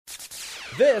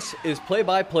This is Play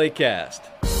by Play Cast,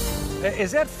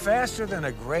 Is that faster than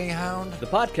a Greyhound? the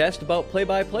podcast about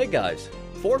play-by-play guys,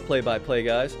 for play-by-play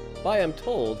guys, by, I'm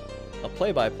told, a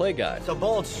play-by-play guy. It's a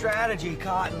bold strategy,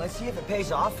 Cotton. Let's see if it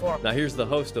pays off for him. Now here's the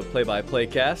host of Play by Play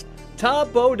Cast, Tom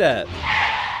Bodett.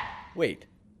 Wait,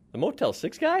 the Motel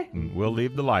 6 guy? We'll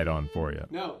leave the light on for you.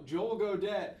 No, Joel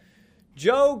Godet.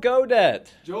 Joe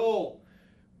Godet. Joel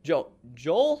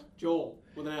Joel?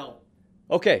 with an L.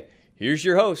 Okay, here's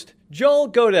your host, Joel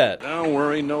Godet. Don't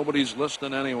worry, nobody's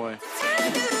listening anyway.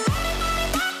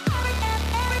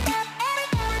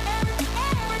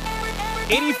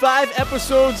 "85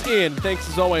 episodes in. Thanks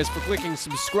as always for clicking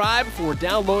subscribe, for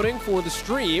downloading, for the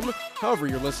stream, however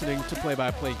you're listening to Play by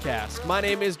Play Cast. My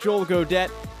name is Joel Godet,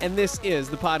 and this is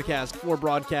the podcast for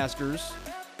broadcasters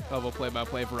of a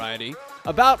play-by-play variety,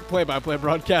 about play-by-play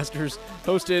broadcasters,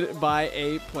 hosted by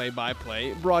a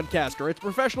play-by-play broadcaster. It's a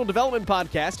professional development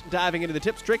podcast diving into the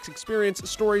tips, tricks, experience,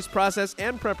 stories, process,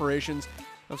 and preparations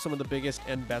of some of the biggest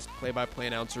and best play-by-play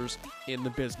announcers in the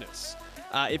business.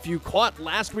 If you caught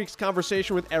last week's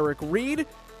conversation with Eric Reed,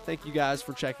 thank you guys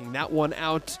for checking that one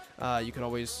out. You can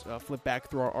always flip back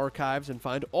through our archives and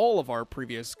find all of our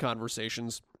previous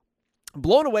conversations.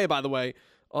 Blown away, by the way,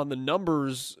 on the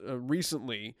numbers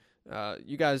recently.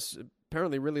 You guys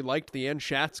apparently really liked the Ann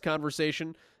Schatz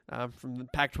conversation from the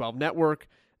Pac-12 Network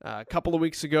a couple of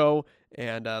weeks ago,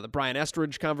 and the Brian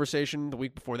Estridge conversation the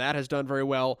week before that has done very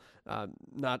well.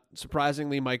 Not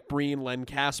surprisingly, Mike Breen, Len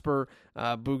Casper,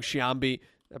 Boog Sciambi,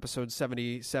 episodes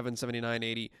 77, 79,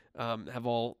 80 have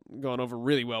all gone over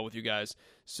really well with you guys.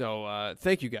 So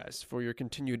thank you guys for your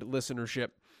continued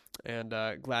listenership, and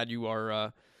glad you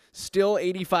are still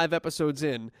 85 episodes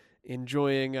in,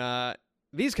 enjoying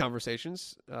these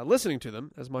conversations, listening to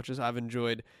them as much as I've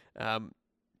enjoyed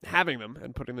having them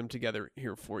and putting them together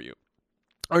here for you.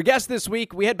 Our guest this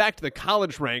week, we head back to the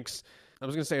college ranks. I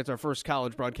was going to say it's our first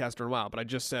college broadcaster in a while, but I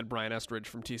just said Brian Estridge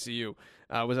from TCU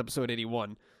was episode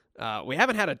 81. We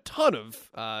haven't had a ton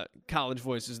of college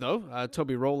voices, though.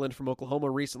 Toby Rowland from Oklahoma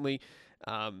recently.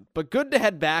 But good to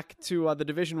head back to the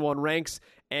Division I ranks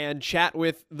and chat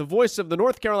with the voice of the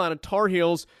North Carolina Tar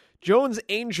Heels, Jones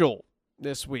Angell,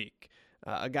 this week.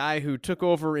 A guy who took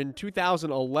over in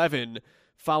 2011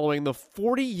 following the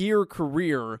 40-year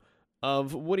career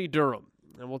of Woody Durham.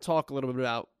 And we'll talk a little bit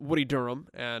about Woody Durham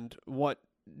and what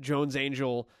Jones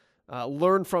Angell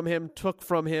learned from him, took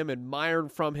from him,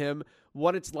 admired from him,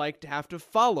 what it's like to have to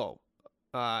follow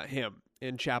him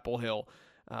in Chapel Hill.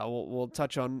 We'll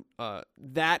touch on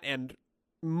that and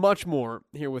much more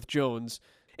here with Jones,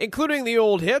 including the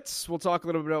old hits. We'll talk a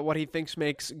little bit about what he thinks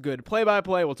makes good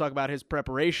play-by-play. We'll talk about his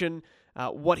preparation,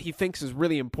 what he thinks is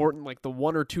really important, like the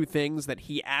one or two things that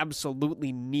he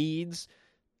absolutely needs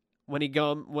when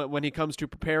he comes to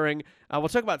preparing. We'll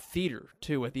talk about theater,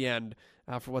 too, at the end,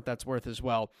 for what that's worth as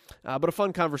well. But a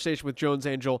fun conversation with Jones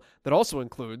Angell that also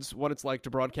includes what it's like to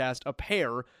broadcast a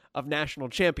pair of national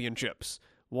championships.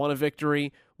 One a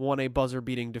victory, one a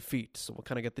buzzer-beating defeat. So we'll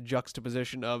kind of get the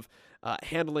juxtaposition of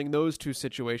handling those two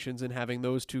situations and having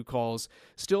those two calls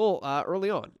still early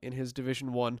on in his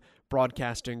Division I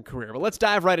broadcasting career. But let's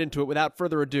dive right into it without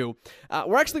further ado.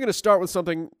 We're actually going to start with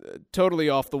something totally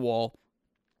off the wall.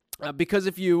 Because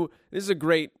this is a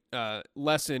great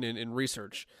lesson in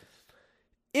research.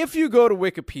 If you go to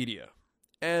Wikipedia,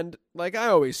 and like I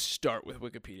always start with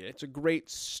Wikipedia, it's a great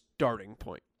starting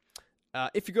point.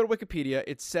 If you go to Wikipedia,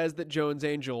 it says that Jones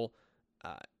Angell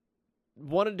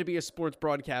wanted to be a sports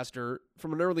broadcaster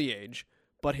from an early age,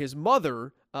 but his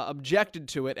mother objected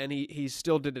to it, and he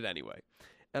still did it anyway.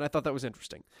 And I thought that was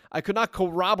interesting. I could not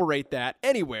corroborate that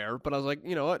anywhere, but I was like,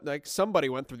 you know what, like somebody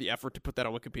went through the effort to put that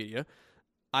on Wikipedia.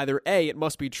 Either A, it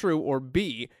must be true, or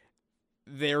B,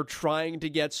 they're trying to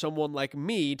get someone like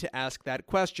me to ask that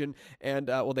question, and,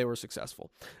 well, they were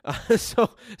successful. So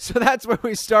that's where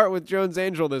we start with Jones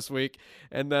Angell this week,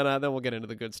 and then we'll get into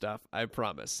the good stuff, I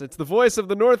promise. It's the voice of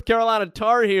the North Carolina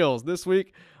Tar Heels this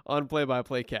week on Play by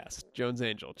Play Cast. Jones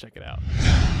Angell, check it out.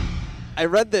 I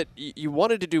read that you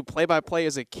wanted to do play-by-play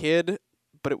as a kid,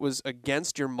 but it was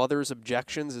against your mother's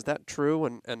objections. Is that true,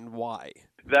 and why?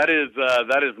 That is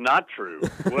not true.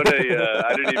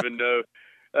 I didn't even know.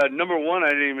 Number one, I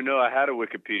didn't even know I had a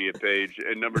Wikipedia page,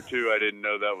 and number two, I didn't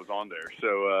know that was on there.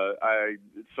 So,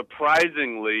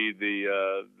 surprisingly,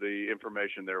 the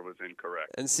information there was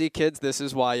incorrect. And see, kids, this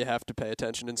is why you have to pay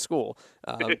attention in school,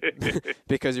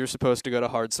 because you're supposed to go to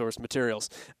hard source materials.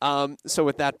 So,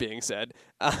 with that being said,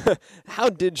 how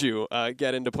did you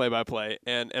get into play-by-play,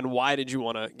 and why did you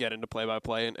want to get into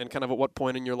play-by-play, and kind of at what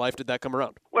point in your life did that come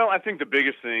around? Well, I think the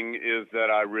biggest thing is that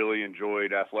I really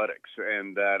enjoyed athletics,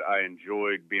 and that I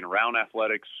enjoyed enjoyed being around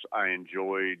athletics. I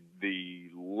enjoyed the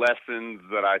lessons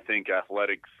that I think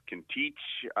athletics can teach.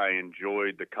 I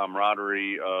enjoyed the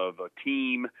camaraderie of a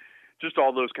team, just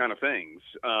all those kind of things.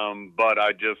 But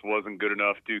I just wasn't good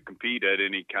enough to compete at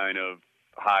any kind of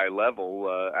high level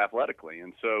athletically.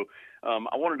 And so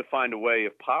I wanted to find a way,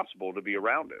 if possible, to be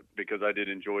around it because I did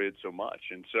enjoy it so much.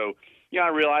 And so, I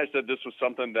realized that this was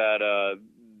something that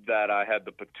that I had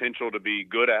the potential to be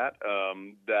good at,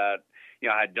 that,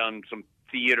 I had done some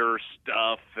theater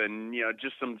stuff and,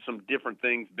 just some different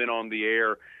things, been on the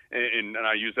air. And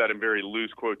I use that in very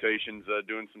loose quotations,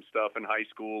 doing some stuff in high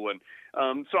school.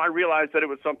 And so I realized that it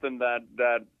was something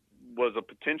that was a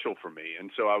potential for me. And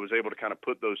so I was able to kind of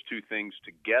put those two things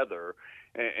together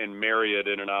and marry it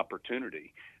in an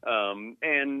opportunity. And,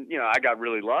 I got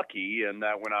really lucky in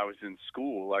that when I was in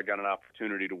school, I got an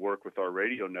opportunity to work with our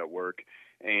radio network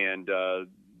and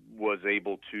was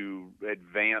able to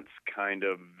advance kind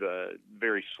of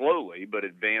very slowly, but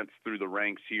advance through the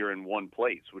ranks here in one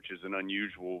place, which is an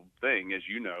unusual thing, as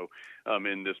you know,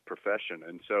 in this profession.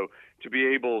 And so to be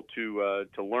able to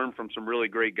learn from some really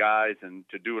great guys and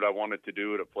to do what I wanted to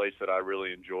do at a place that I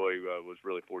really enjoy was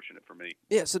really fortunate for me.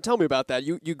 Yeah, so tell me about that.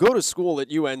 You go to school at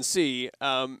UNC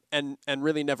and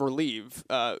really never leave.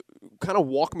 Kind of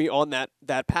walk me on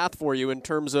that path for you in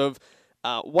terms of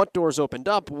what doors opened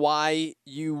up, why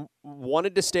you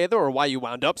wanted to stay there or why you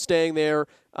wound up staying there,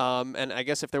 and I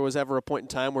guess if there was ever a point in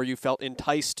time where you felt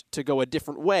enticed to go a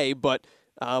different way but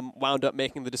wound up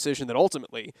making the decision that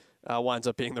ultimately winds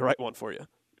up being the right one for you.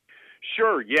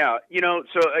 Sure, yeah.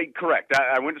 Correct.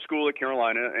 I went to school at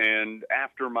Carolina, and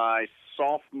after my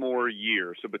sophomore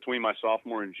year, so between my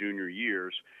sophomore and junior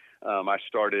years, I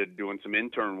started doing some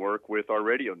intern work with our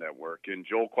radio network. And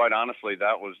Joel, quite honestly,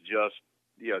 that was just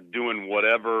doing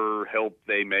whatever help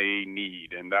they may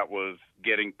need. And that was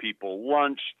getting people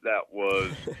lunch. That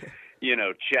was,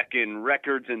 checking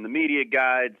records in the media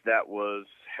guides. That was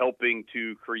helping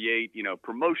to create,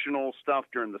 promotional stuff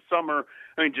during the summer.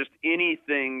 I mean, just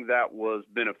anything that was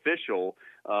beneficial,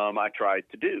 I tried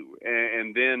to do.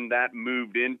 And then that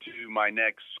moved into my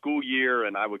next school year,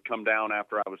 and I would come down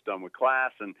after I was done with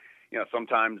class. And,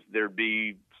 sometimes there'd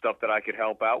be stuff that I could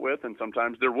help out with, and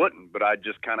sometimes there wouldn't, but I'd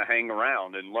just kind of hang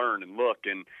around and learn and look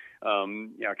and,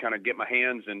 kind of get my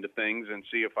hands into things and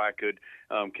see if I could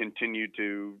continue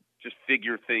to just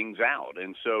figure things out.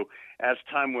 And so as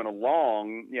time went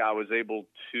along, I was able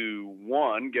to,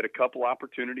 one, get a couple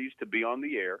opportunities to be on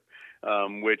the air,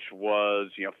 which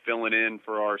was, filling in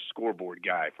for our scoreboard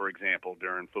guy, for example,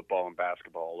 during football and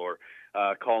basketball, or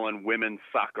calling women's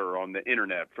soccer on the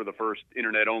internet for the first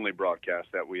internet-only broadcast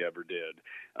that we ever did.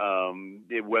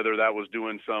 Whether that was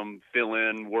doing some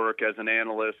fill-in work as an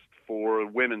analyst for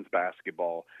women's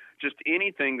basketball, just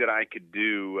anything that I could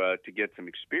do to get some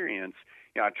experience,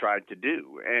 I tried to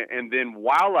do. And then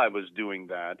while I was doing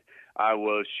that, I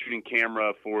was shooting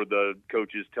camera for the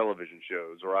coaches' television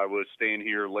shows, or I was staying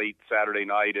here late Saturday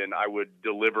night and I would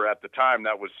deliver. At the time,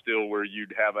 that was still where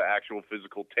you'd have an actual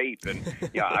physical tape, and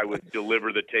I would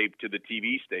deliver the tape to the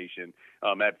TV station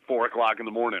at 4 o'clock in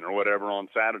the morning or whatever on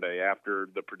Saturday after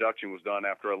the production was done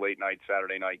after a late night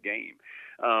Saturday night game.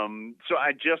 So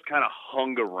I just kind of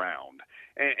hung around.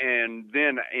 And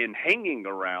then in hanging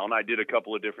around, I did a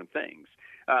couple of different things.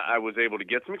 I was able to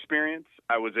get some experience.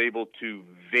 I was able to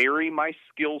vary my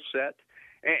skill set.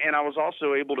 And I was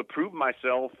also able to prove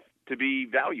myself to be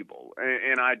valuable.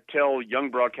 And I tell young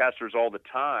broadcasters all the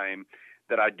time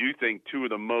that I do think two of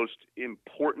the most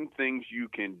important things you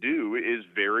can do is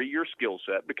vary your skill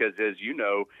set, because as you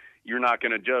know, you're not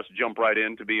going to just jump right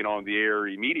into being on the air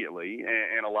immediately.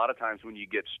 And a lot of times when you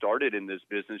get started in this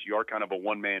business, you are kind of a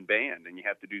one-man band and you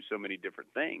have to do so many different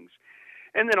things.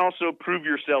 And then also prove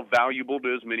yourself valuable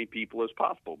to as many people as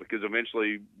possible, because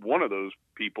eventually one of those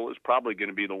people is probably going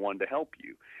to be the one to help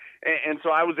you. And so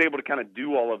I was able to kind of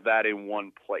do all of that in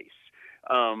one place.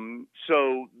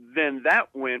 So then that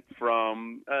went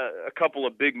from a couple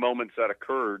of big moments that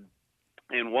occurred,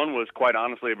 and one was quite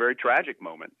honestly a very tragic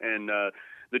moment. And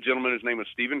the gentleman, his name was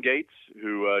Stephen Gates,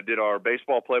 who did our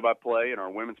baseball play-by-play and our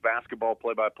women's basketball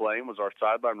play-by-play and was our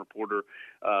sideline reporter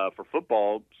for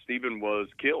football. Stephen was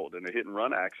killed in a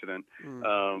hit-and-run accident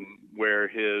where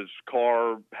his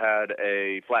car had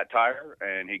a flat tire,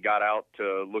 and he got out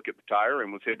to look at the tire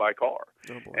and was hit by a car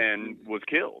and was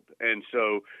killed. And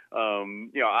so,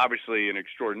 obviously an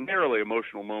extraordinarily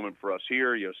emotional moment for us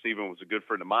here. Stephen was a good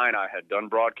friend of mine. I had done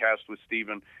broadcasts with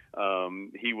Stephen.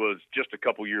 He was just a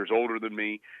couple years older than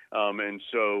me. And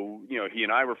so, he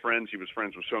and I were friends. He was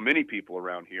friends with so many people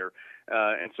around here.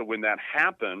 And so when that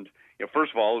happened,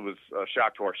 first of all, it was a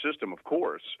shock to our system, of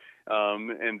course.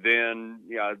 And then,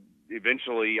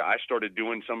 eventually I started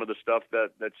doing some of the stuff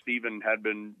that Stephen had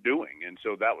been doing. And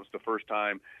so that was the first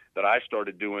time that I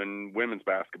started doing women's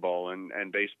basketball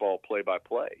and baseball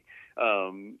play-by-play.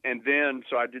 And then,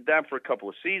 so I did that for a couple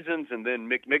of seasons, and then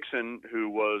Mick Mixon, who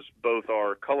was both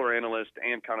our color analyst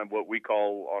and kind of what we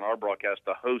call on our broadcast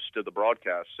the host of the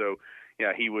broadcast. So,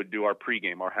 yeah, he would do our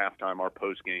pregame, our halftime, our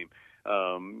postgame.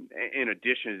 In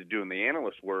addition to doing the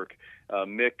analyst work,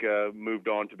 Mick moved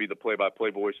on to be the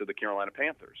play-by-play voice of the Carolina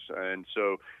Panthers. And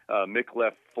so Mick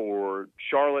left for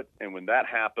Charlotte, and when that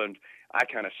happened, I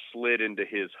kind of slid into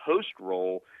his host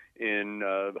role in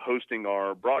hosting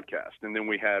our broadcast. And then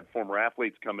we had former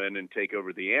athletes come in and take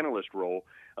over the analyst role.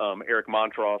 Eric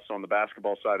Montross on the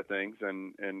basketball side of things,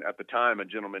 and at the time a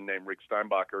gentleman named Rick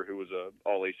Steinbacher, who was a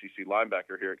all-ACC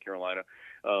linebacker here at Carolina,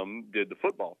 did the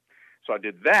football. So I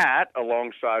did that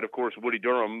alongside, of course, Woody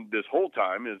Durham this whole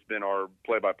time has been our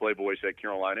play-by-play voice at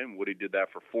Carolina, and Woody did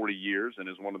that for 40 years and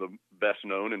is one of the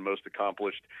best-known and most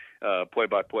accomplished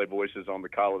play-by-play voices on the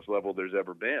college level there's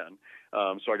ever been.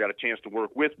 So I got a chance to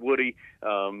work with Woody,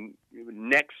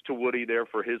 next to Woody there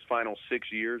for his final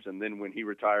 6 years, and then when he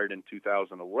retired in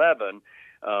 2011,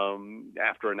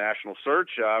 after a national search,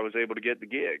 I was able to get the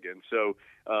gig. And so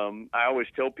I always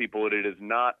tell people that it is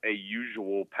not a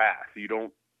usual path. You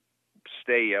don't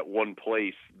stay at one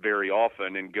place very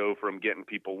often and go from getting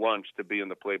people lunch to being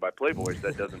the play-by-play voice.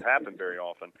 That doesn't happen very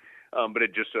often, but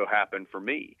it just so happened for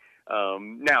me.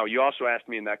 Now, you also asked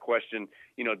me in that question,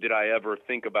 did I ever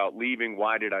think about leaving?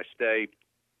 Why did I stay?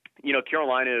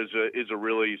 Carolina is a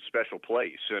really special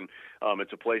place, and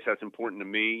it's a place that's important to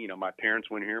me. My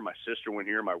parents went here, my sister went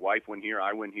here, my wife went here,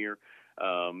 I went here.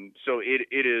 So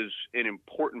it is an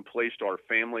important place to our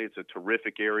family. It's a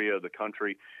terrific area of the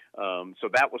country. So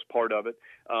that was part of it.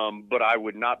 But I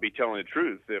would not be telling the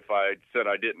truth if I said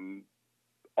I didn't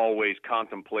always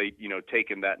contemplate,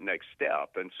 taking that next step.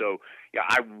 And so,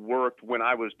 I worked when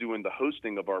I was doing the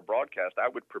hosting of our broadcast, I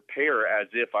would prepare as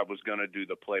if I was going to do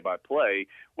the play-by-play,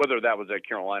 whether that was at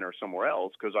Carolina or somewhere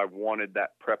else, because I wanted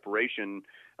that preparation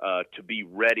to be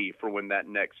ready for when that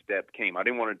next step came. I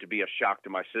didn't want it to be a shock to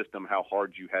my system how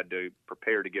hard you had to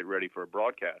prepare to get ready for a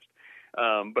broadcast.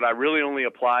 But I really only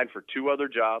applied for 2 other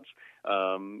jobs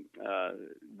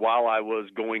while I was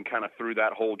going kind of through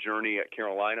that whole journey at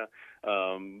Carolina,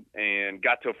 and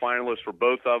got to a finalist for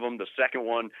both of them. The second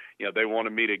one, they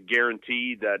wanted me to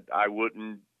guarantee that I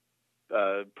wouldn't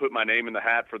put my name in the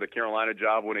hat for the Carolina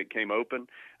job when it came open,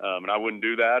 and I wouldn't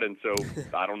do that. And so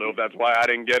I don't know if that's why I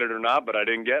didn't get it or not, but I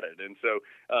didn't get it. And so,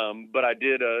 but I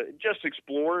did just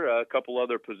explore a couple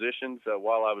other positions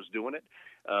while I was doing it.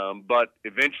 But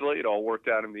eventually it all worked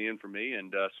out in the end for me,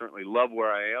 and certainly love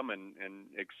where I am and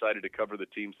excited to cover the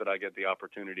teams that I get the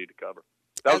opportunity to cover.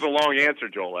 That was a long answer,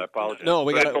 Joel. I apologize. No,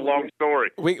 it's a long story.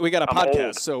 We got a I'm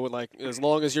podcast, old. so as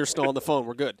long as you're still on the phone,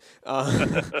 we're good.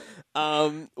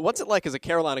 What's it like as a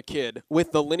Carolina kid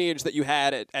with the lineage that you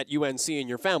had at UNC in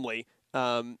your family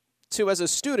to, as a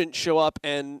student, show up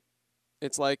and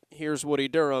it's like, here's Woody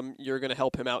Durham, you're going to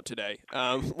help him out today.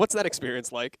 What's that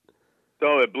experience like?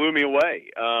 So it blew me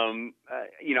away.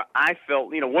 I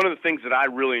felt, one of the things that I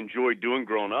really enjoyed doing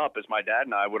growing up is my dad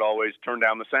and I would always turn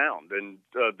down the sound and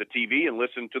the TV and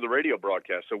listen to the radio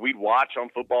broadcast. So we'd watch on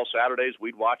football Saturdays.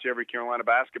 We'd watch every Carolina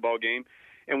basketball game,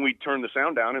 and we'd turn the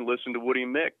sound down and listen to Woody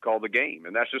and Mick call the game.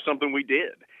 And that's just something we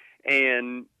did.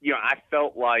 And, I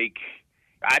felt like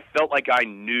I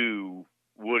knew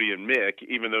Woody and Mick,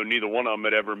 even though neither one of them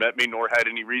had ever met me nor had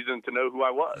any reason to know who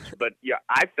I was. But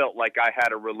I felt like I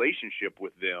had a relationship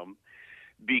with them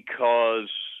because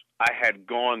I had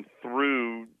gone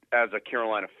through, as a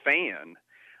Carolina fan,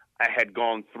 I had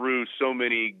gone through so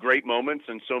many great moments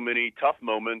and so many tough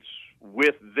moments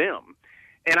with them.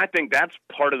 And I think that's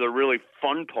part of the really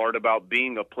fun part about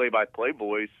being a play-by-play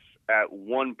voice at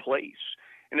one place,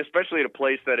 and especially at a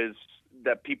place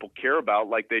that people care about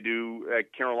like they do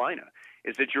at Carolina,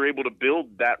 is that you're able to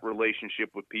build that relationship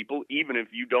with people even if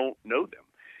you don't know them.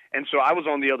 And so I was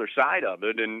on the other side of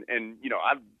it, and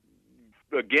I,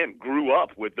 again, grew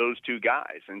up with those two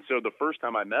guys. And so the first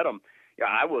time I met them,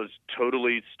 I was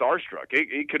totally starstruck.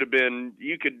 It could have been,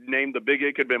 you could name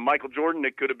it could have been Michael Jordan.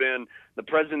 It could have been the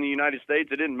President of the United States.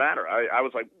 It didn't matter. I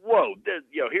was like, whoa,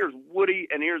 here's Woody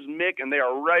and here's Mick, and they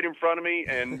are right in front of me.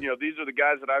 And, these are the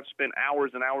guys that I've spent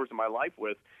hours and hours of my life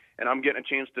with, and I'm getting a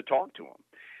chance to talk to them.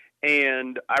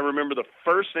 And I remember the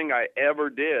first thing I ever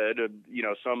did,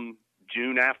 some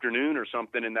June afternoon or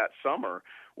something in that summer,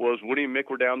 was Woody and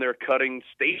Mick were down there cutting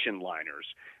station liners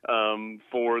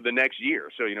for the next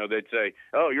year. So, they'd say,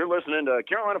 oh, you're listening to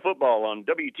Carolina football on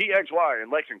WTXY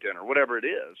in Lexington or whatever it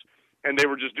is. And they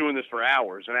were just doing this for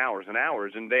hours and hours and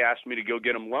hours, and they asked me to go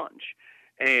get them lunch.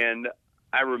 And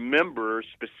I remember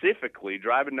specifically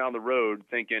driving down the road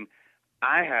thinking,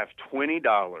 I have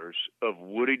 $20 of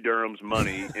Woody Durham's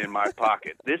money in my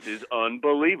pocket. This is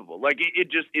unbelievable. Like,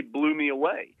 it blew me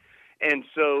away. And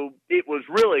so it was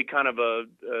really kind of a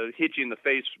hitch in the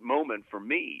face moment for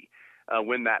me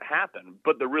when that happened.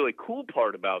 But the really cool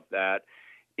part about that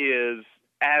is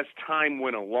as time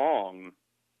went along,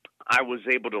 I was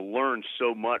able to learn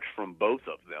so much from both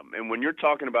of them. And when you're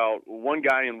talking about one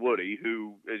guy in Woody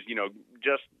who is,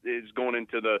 just is going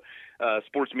into the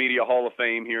Sports Media Hall of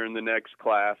Fame here in the next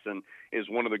class and is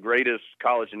one of the greatest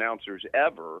college announcers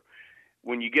ever,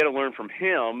 when you get to learn from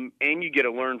him and you get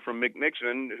to learn from Mick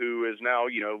Mixon, who is now,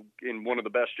 in one of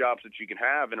the best jobs that you can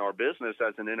have in our business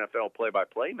as an NFL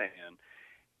play-by-play man,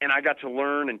 and I got to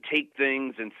learn and take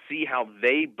things and see how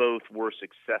they both were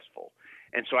successful.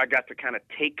 And so I got to kind of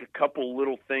take a couple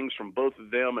little things from both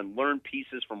of them and learn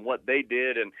pieces from what they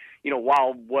did. And,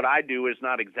 while what I do is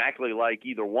not exactly like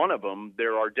either one of them,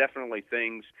 there are definitely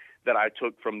things that I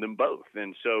took from them both.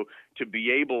 And so to be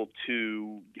able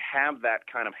to have that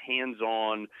kind of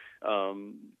hands-on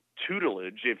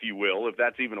tutelage, if you will, if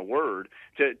that's even a word,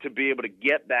 to be able to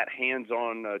get that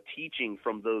hands-on teaching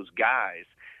from those guys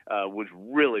was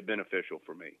really beneficial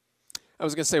for me. I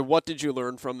was going to say, what did you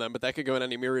learn from them? But that could go in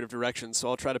any myriad of directions, so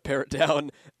I'll try to pare it down.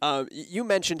 You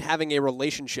mentioned having a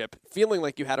relationship, feeling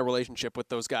like you had a relationship with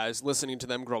those guys, listening to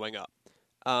them growing up.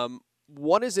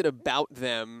 What is it about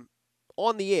them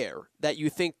on the air that you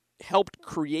think helped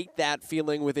create that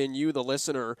feeling within you, the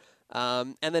listener?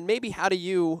 And then maybe how do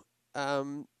you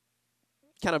kind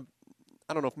of,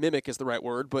 I don't know if mimic is the right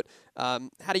word, but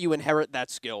how do you inherit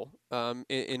that skill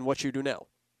in what you do now?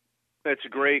 That's a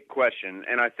great question,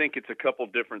 and I think it's a couple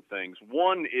different things.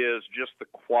 One is just the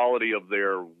quality of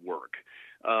their work.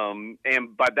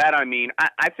 And by that I mean,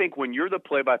 I think when you're the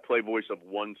play-by-play voice of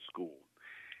one school,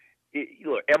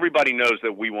 look, everybody knows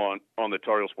that we want, on the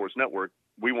Tar Heel Sports Network,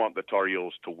 we want the Tar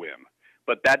Heels to win.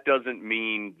 But that doesn't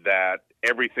mean that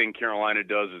everything Carolina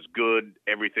does is good,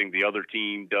 everything the other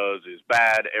team does is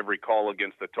bad, every call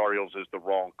against the Tar Heels is the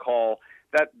wrong call.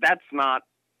 That's not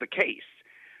the case.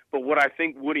 But what I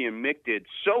think Woody and Mick did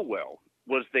so well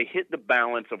was they hit the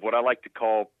balance of what I like to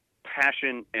call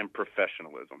passion and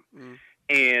professionalism. Mm.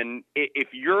 And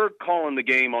if you're calling the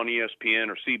game on ESPN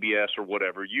or CBS or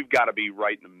whatever, you've got to be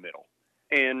right in the middle.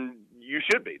 And you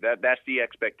should be. That's the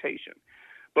expectation.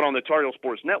 But on the Tar Heel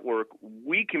Sports Network,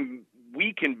 we can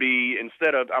be,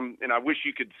 instead of, and I wish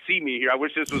you could see me here. I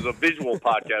wish this was a visual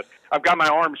podcast. I've got my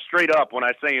arms straight up when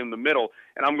I say in the middle,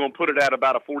 and I'm going to put it at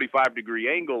about a 45-degree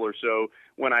angle or so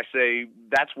when I say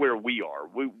that's where we are.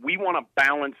 We want to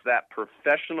balance that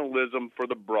professionalism for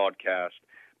the broadcast,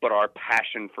 but our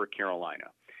passion for Carolina.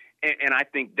 And I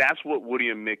think that's what Woody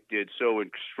and Mick did so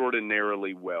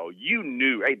extraordinarily well. You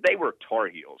knew, hey, they were Tar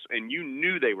Heels, and you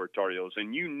knew they were Tar Heels,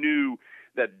 and you knew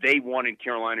that they wanted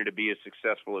Carolina to be as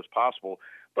successful as possible.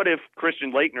 But if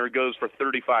Christian Laettner goes for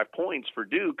 35 points for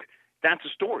Duke, that's a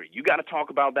story. You got to talk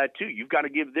about that too. You've got to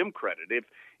give them credit.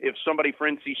 If somebody for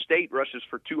NC State rushes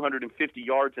for 250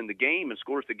 yards in the game and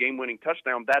scores the game-winning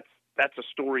touchdown, that's a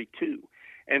story too.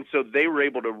 And so they were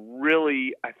able to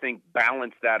really, I think,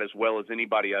 balance that as well as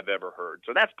anybody I've ever heard.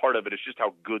 So that's part of it. It's just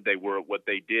how good they were at what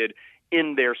they did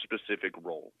in their specific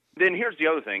role. Then here's the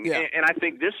other thing, and I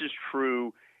think this is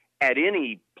true at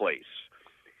any place,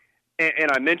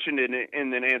 and I mentioned it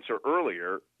in an answer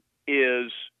earlier,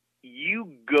 is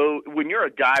you go, when you're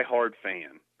a diehard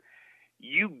fan,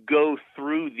 you go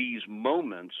through these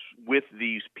moments with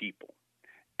these people.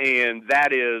 And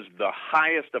that is the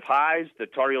highest of highs, the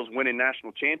Tar Heels winning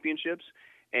national championships.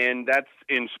 And that's,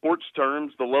 in sports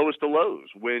terms, the lowest of lows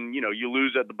when, you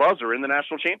lose at the buzzer in the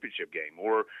national championship game.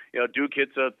 Or, Duke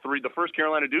hits the first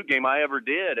Carolina Duke game I ever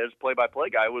did as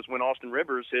play-by-play guy was when Austin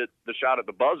Rivers hit the shot at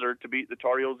the buzzer to beat the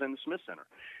Tar Heels in the Smith Center.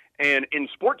 And in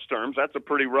sports terms, that's a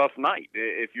pretty rough night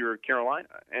if you're Carolina.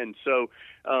 And so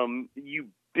you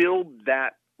build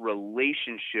that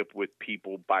relationship with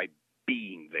people by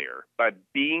being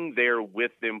there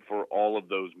with them for all of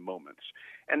those moments.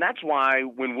 And that's why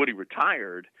when Woody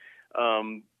retired,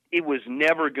 it was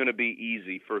never going to be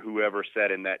easy for whoever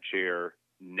sat in that chair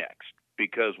next,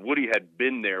 because Woody had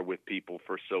been there with people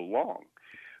for so long.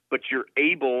 But you're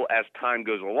able, as time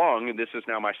goes along, and this is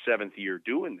now my 7th year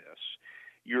doing this,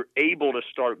 you're able to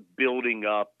start building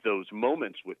up those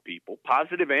moments with people,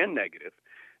 positive and negative,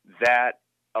 that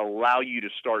allow you to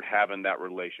start having that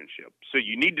relationship. So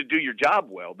you need to do your job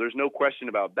well. There's no question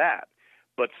about that.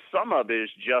 But some of it is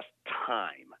just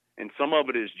time, and some of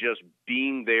it is just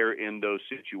being there in those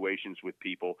situations with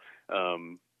people,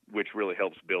 which really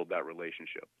helps build that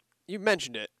relationship. you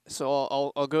mentioned it, so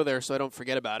I'll go there so I don't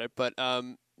forget about it. But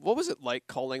what was it like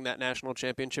calling that national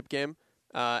championship game?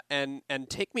 And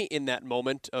take me in that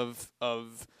moment of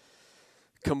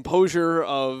composure,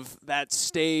 of that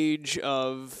stage,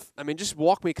 just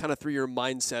walk me kind of through your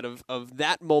mindset of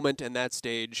that moment and that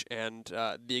stage and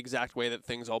the exact way that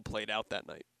things all played out that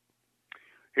night.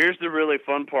 Here's the really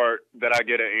fun part that I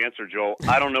get to answer, Joel.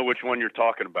 I don't know which one you're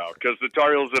talking about because the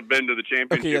Tar Heels have been to the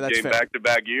championship game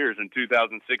back-to-back years in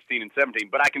 2016 and 17,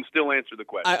 but I can still answer the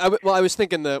question. I was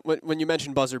thinking when you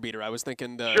mentioned buzzer beater, I was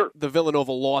thinking the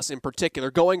Villanova loss in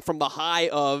particular, going from the high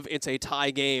of it's a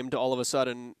tie game to all of a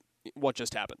sudden what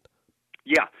just happened.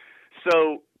 Yeah.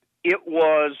 So it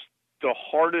was the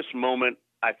hardest moment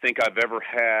I think I've ever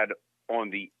had on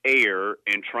the air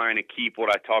and trying to keep what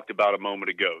I talked about a moment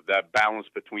ago, that balance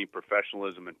between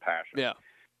professionalism and passion. Yeah.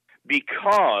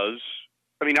 Because,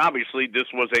 obviously this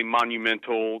was a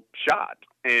monumental shot,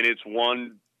 and it's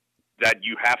one that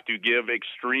you have to give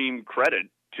extreme credit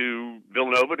to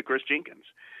Villanova, to Chris Jenkins.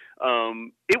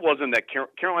 It wasn't that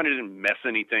Carolina didn't mess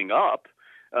anything up.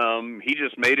 He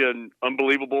just made an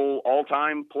unbelievable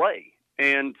all-time play,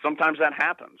 and sometimes that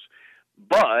happens.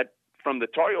 But from the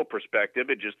Tar Heel perspective,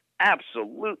 it just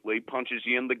absolutely punches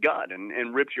you in the gut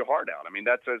and rips your heart out.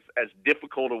 That's as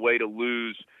difficult a way to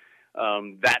lose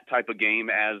that type of game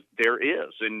as there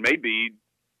is, and maybe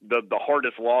the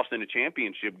hardest loss in a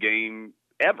championship game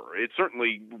ever. It's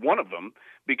certainly one of them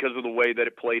because of the way that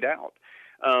it played out.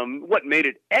 What made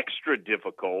it extra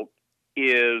difficult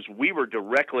is we were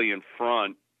directly in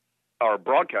front, our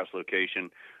broadcast location,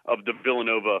 of the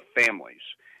Villanova families.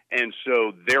 And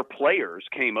so their players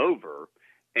came over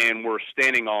and were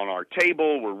standing on our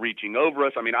table, were reaching over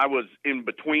us. I was in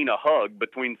between a hug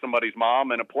between somebody's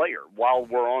mom and a player while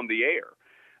we're on the air.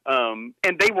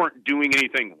 And they weren't doing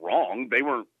anything wrong. They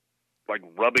weren't like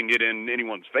rubbing it in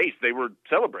anyone's face. They were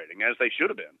celebrating, as they should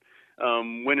have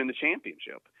been, winning the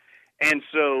championship. And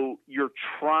so you're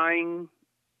trying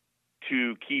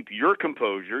to keep your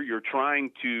composure. You're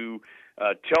trying to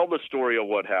tell the story of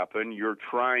what happened. You're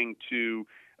trying to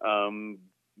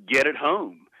get it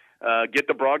home, get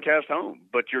the broadcast home.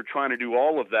 But you're trying to do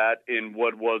all of that in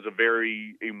what was a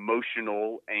very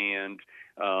emotional and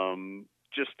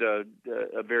just a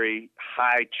very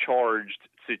high-charged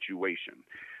situation.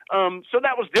 So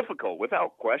that was difficult,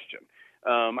 without question.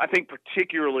 I think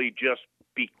particularly just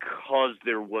because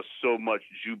there was so much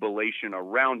jubilation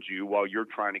around you while you're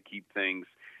trying to keep things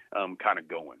kind of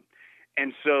going.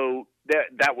 And so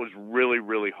that was really,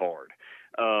 really hard.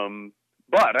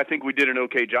 But I think we did an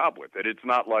okay job with it. It's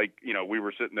not like, we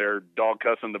were sitting there dog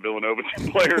cussing the Villanova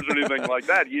players or anything like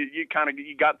that.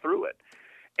 You got through it.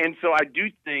 And so I do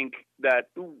think that,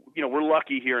 we're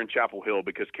lucky here in Chapel Hill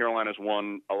because Carolina's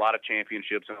won a lot of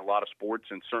championships in a lot of sports,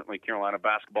 and certainly Carolina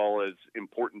basketball is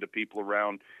important to people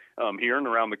around here and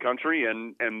around the country,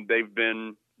 and they've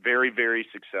been very, very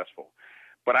successful.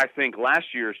 But I think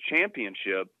last year's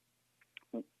championship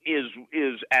is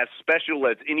as special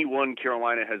as any one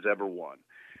Carolina has ever won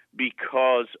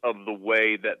because of the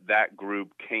way that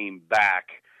group came back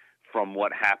from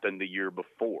what happened the year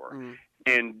before. Mm.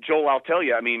 And Joel, I'll tell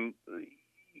you,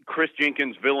 Chris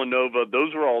Jenkins, Villanova,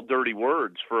 those are all dirty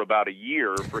words for about a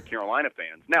year for Carolina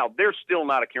fans. Now, there's still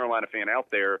not a Carolina fan out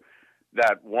there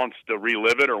that wants to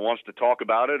relive it or wants to talk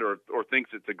about it or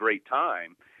thinks it's a great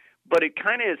time. But it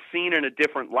kind of is seen in a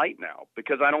different light now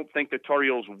because I don't think the Tar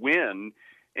Heels win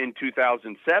in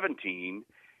 2017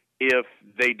 if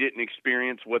they didn't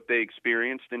experience what they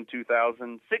experienced in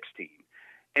 2016.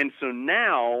 And so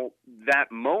now that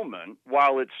moment,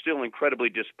 while it's still incredibly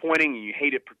disappointing, and you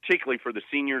hate it particularly for the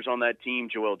seniors on that team,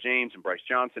 Joel James and Bryce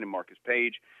Johnson and Marcus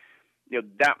Page,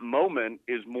 that moment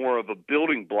is more of a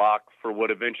building block for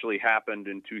what eventually happened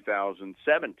in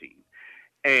 2017.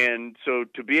 And so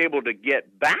to be able to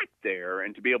get back there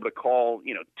and to be able to call,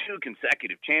 2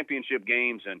 consecutive championship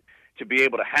games and to be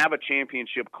able to have a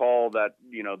championship call that,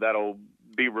 that'll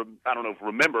be, I don't know if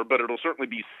remember, but it'll certainly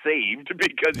be saved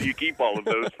because you keep all of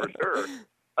those for sure.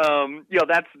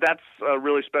 That's a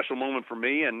really special moment for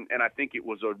me. And I think it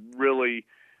was a really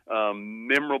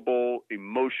memorable,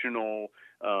 emotional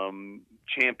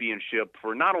championship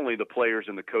for not only the players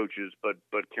and the coaches, but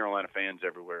Carolina fans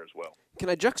everywhere as well. Can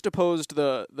I juxtapose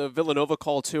the Villanova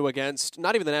call too against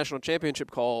not even the national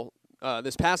championship call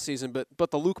this past season,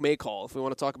 but the Luke May call, if we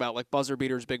want to talk about like buzzer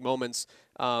beaters, big moments.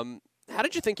 How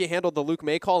did you think you handled the Luke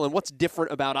May call, and what's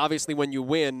different about obviously when you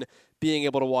win being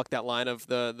able to walk that line of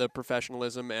the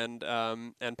professionalism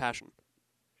and passion?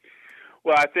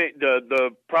 Well, I think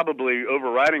the probably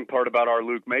overriding part about our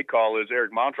Luke May call is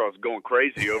Eric Montross going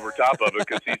crazy over top of it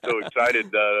because he's so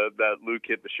excited that Luke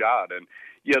hit the shot. And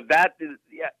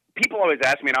people always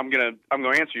ask me, and I'm gonna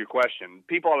answer your question.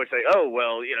 People always say, "Oh,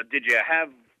 well, did you have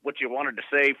what you wanted to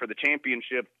say for the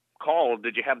championship call?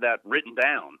 Did you have that written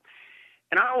down?"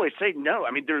 And I always say, no.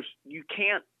 I mean, you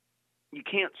can't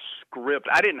script.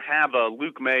 I didn't have a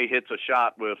Luke May hits a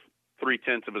shot with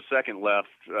 0.3 of a second left.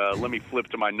 Let me flip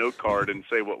to my note card and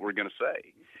say what we're going to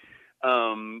say.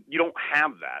 You don't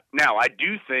have that. Now, I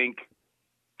do think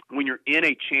when you're in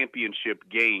a championship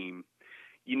game,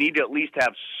 you need to at least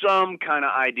have some kind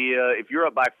of idea. If you're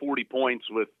up by 40 points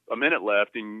with a minute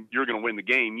left and you're going to win the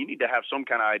game, you need to have some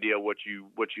kind of idea what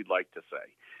you'd like to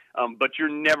say. But you're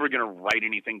never going to write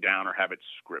anything down or have it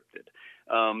scripted.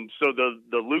 So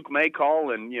the Luke May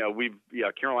call, and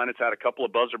Carolina's had a couple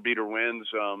of buzzer beater wins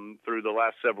through the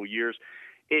last several years.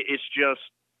 It's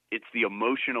the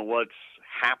emotion of what's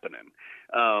happening,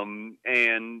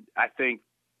 and I think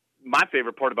my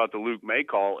favorite part about the Luke May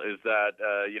call is that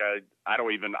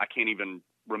I can't even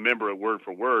remember it word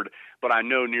for word, but I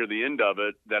know near the end of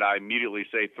it that I immediately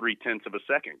say 0.3 of a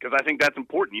second, because I think that's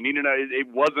important. You need to know it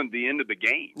wasn't the end of the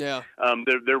game. Yeah.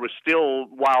 There was still,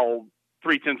 while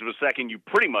 0.3 of a second you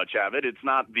pretty much have it, it's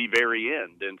not the very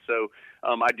end. And so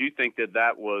I do think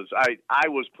that was I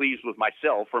was pleased with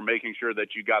myself for making sure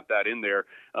that you got that in there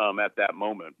at that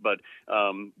moment. But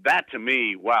that, to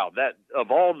me, wow, that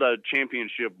of all the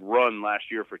championship run last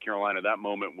year for Carolina, that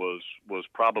moment was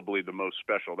probably the most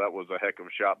special. That was a heck of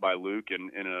a shot by Luke in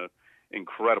an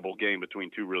incredible game between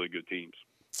two really good teams.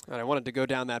 And I wanted to go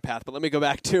down that path, but let me go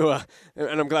back to,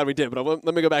 and I'm glad we did, but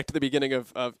let me go back to the beginning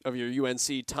of your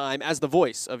UNC time as the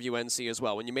voice of UNC as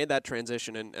well. When you made that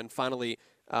transition and finally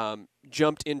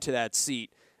jumped into that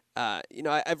seat,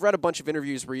 I've read a bunch of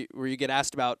interviews where you get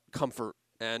asked about comfort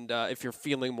and if you're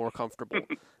feeling more comfortable.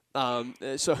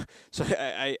 So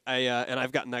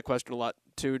I've gotten that question a lot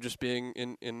too, just being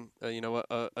in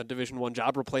a Division I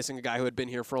job, replacing a guy who had been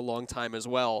here for a long time as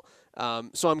well.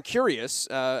 So I'm curious,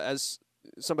 as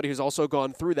somebody who's also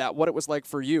gone through that, what it was like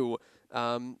for you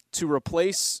to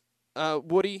replace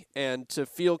Woody and to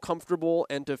feel comfortable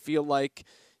and to feel like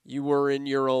you were in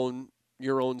your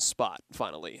own spot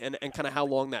finally, and kind of how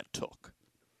long that took.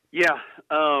 Yeah,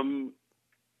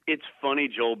 it's funny,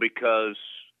 Joel, because,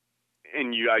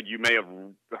 and you may have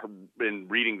been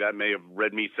reading that, may have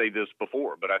read me say this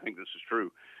before, but I think this is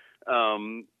true.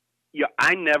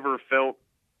 I never felt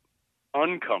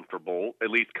uncomfortable, at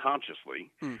least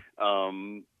consciously.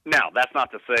 Now, that's not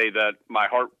to say that my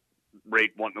heart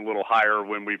rate wasn't a little higher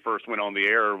when we first went on the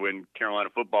air when Carolina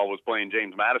football was playing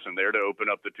James Madison there to open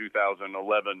up the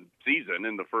 2011 season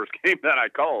in the first game that I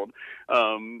called.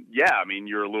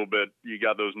 You're a little bit, you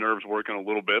got those nerves working a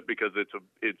little bit because it's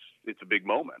a big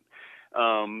moment.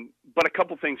 But a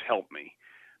couple things helped me.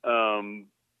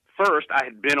 First, I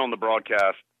had been on the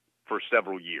broadcast for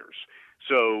several years.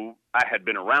 So I had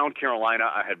been around Carolina.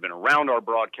 I had been around our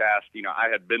broadcast. I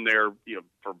had been there,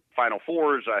 for Final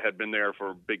Fours. I had been there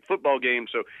for big football games.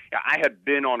 So I had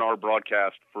been on our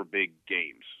broadcast for big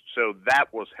games. So that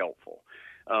was helpful.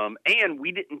 And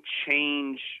we didn't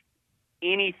change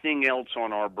anything else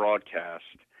on our broadcast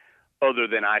other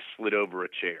than I slid over a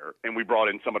chair and we brought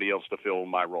in somebody else to fill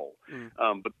my role.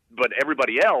 But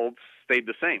everybody else stayed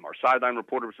the same. Our sideline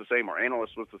reporter was the same. Our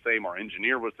analyst was the same. Our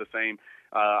engineer was the same.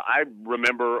 I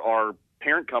remember our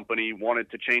parent company wanted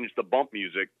to change the bump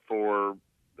music for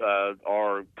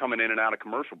our coming in and out of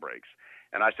commercial breaks.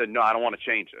 And I said, no, I don't want to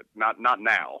change it. Not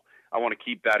now. I want to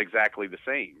keep that exactly the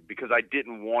same because I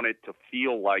didn't want it to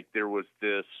feel like there was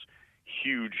this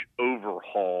huge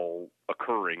overhaul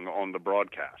occurring on the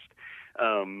broadcast.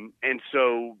 And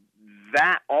so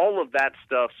that all of that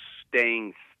stuff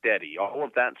staying steady, all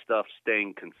of that stuff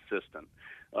staying consistent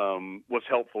was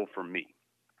helpful for me.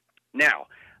 Now,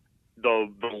 the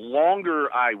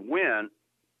longer I went,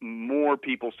 more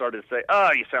people started to say,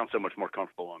 oh, you sound so much more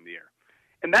comfortable on the air.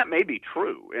 And that may be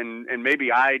true, and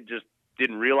maybe I just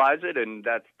didn't realize it, and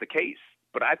that's the case.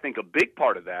 But I think a big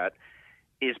part of that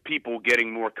is people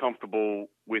getting more comfortable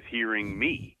with hearing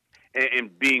me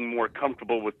and being more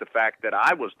comfortable with the fact that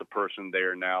I was the person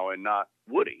there now and not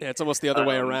Woody. Yeah, it's almost the other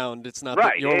way around. It's not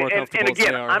right. That you're more comfortable. And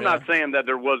again, they are, I'm not saying that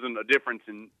there wasn't a difference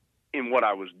in what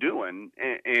I was doing,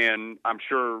 and I'm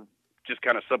sure just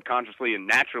kind of subconsciously and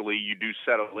naturally you do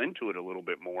settle into it a little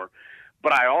bit more.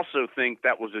 But I also think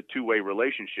that was a two-way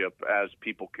relationship as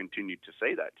people continued to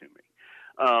say that to me.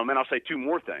 And I'll say two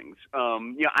more things.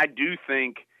 I do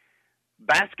think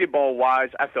basketball-wise,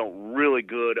 I felt really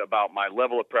good about my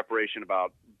level of preparation,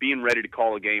 about being ready to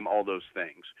call a game, all those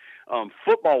things.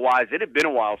 Football-wise, it had been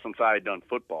a while since I had done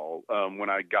football when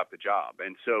I got the job.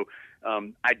 And so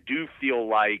I do feel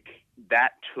like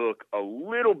that took a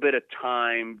little bit of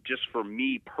time just for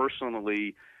me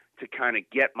personally to kind of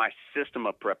get my system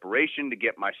of preparation, to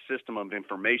get my system of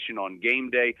information on game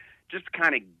day, just to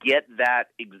kind of get that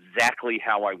exactly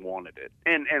how I wanted it.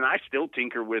 And I still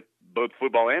tinker with both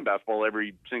football and basketball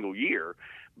every single year,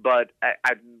 but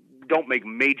I don't make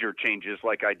major changes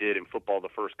like I did in football the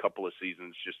first couple of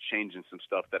seasons, just changing some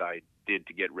stuff that I did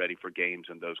to get ready for games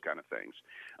and those kind of things.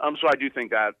 So I do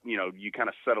think that, you kind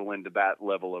of settle into that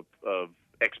level of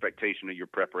expectation of your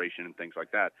preparation and things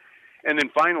like that. And then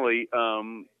finally,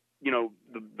 the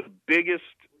biggest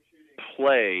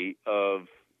play of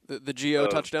the Gio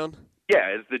touchdown? Yeah,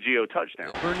 it's the Gio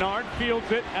touchdown. Bernard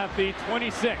fields it at the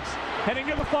 26, heading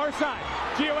to the far side.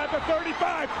 Gio at the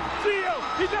 35. Gio,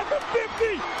 he's at the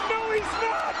 50. No, he's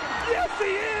not. Yes,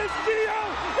 he is.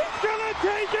 Gio is going to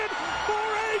take it for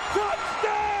a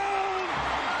touchdown.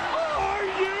 Are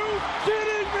you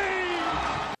kidding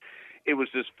me? It was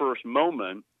this first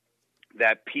moment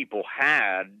that people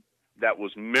had that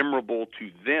was memorable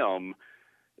to them,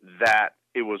 that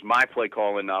it was my play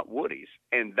call and not Woody's.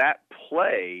 And that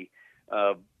play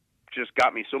just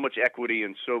got me so much equity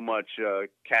and so much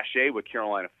cachet with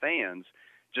Carolina fans,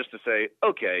 just to say,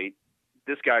 okay,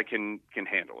 this guy can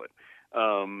handle it.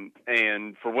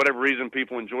 And for whatever reason,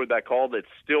 people enjoyed that call. That's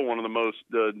still one of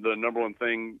the number one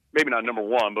thing, maybe not number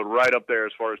one, but right up there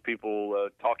as far as people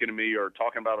talking to me or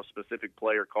talking about a specific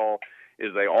play or call,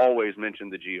 is they always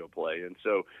mention the Gio play. And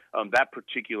so that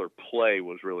particular play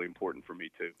was really important for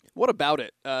me too. What about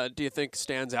it do you think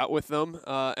stands out with them?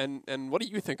 And what do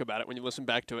you think about it when you listen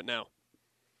back to it now?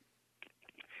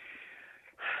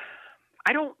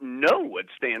 I don't know what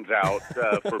stands out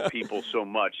for people so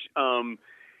much. I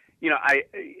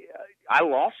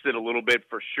lost it a little bit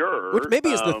for sure. Which maybe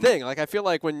is the thing. Like, I feel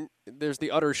like when there's the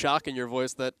utter shock in your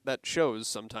voice that shows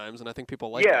sometimes, and I think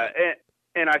people like that. Yeah,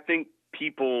 and I think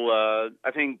people,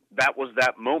 I think that was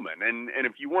that moment. And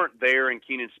if you weren't there in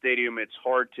Kenan Stadium, it's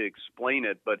hard to explain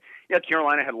it. But, yeah,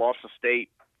 Carolina had lost the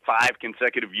state 5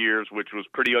 consecutive years, which was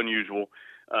pretty unusual.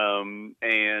 And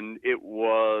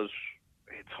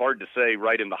it's hard to say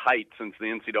right in the height, since the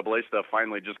NCAA stuff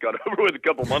finally just got over with a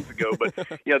couple months ago. But,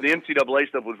 the NCAA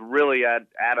stuff was really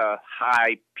at a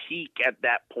high peak at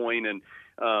that point. And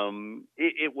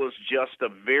it was just a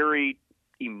very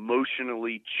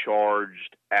emotionally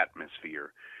charged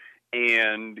atmosphere.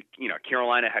 And,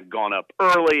 Carolina had gone up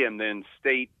early, and then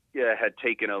State had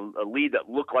taken a lead that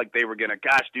looked like they were going to,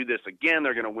 do this again.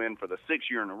 They're going to win for the 6th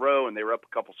year in a row. And they were up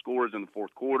a couple scores in the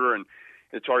fourth quarter, and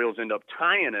the Tar Heels end up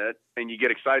tying it, and you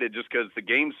get excited just because the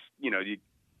game's,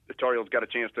 the Tar Heels got a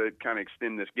chance to kind of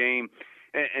extend this game,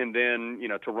 and then,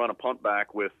 to run a punt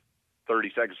back with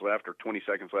 30 seconds left or 20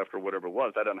 seconds left or whatever it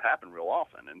was, that doesn't happen real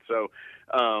often. And so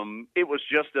it was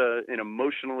just an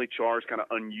emotionally charged, kind of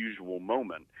unusual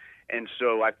moment. And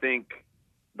so I think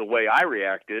the way I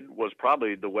reacted was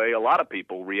probably the way a lot of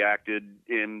people reacted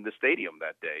in the stadium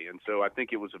that day. And so I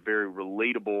think it was a very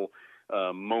relatable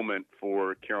moment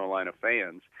for Carolina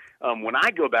fans. When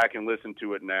I go back and listen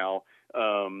to it now,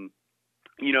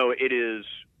 it is,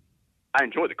 I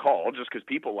enjoy the call just because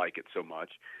people like it so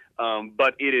much.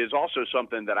 But it is also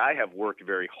something that I have worked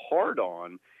very hard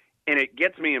on, and it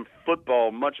gets me in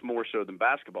football much more so than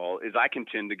basketball, is I can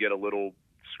tend to get a little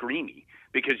screamy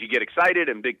because you get excited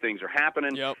and big things are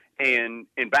happening. Yep. And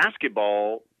in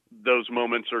basketball, those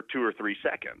moments are 2 or 3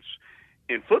 seconds.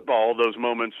 In football, those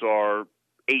moments are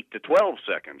 8 to 12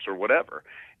 seconds or whatever.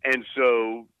 And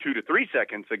so 2 to 3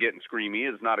 seconds of getting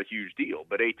screamy is not a huge deal,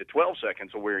 but 8 to 12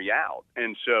 seconds will wear you out.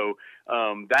 And so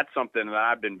that's something that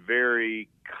I've been very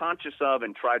conscious of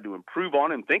and tried to improve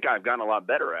on, and think I've gotten a lot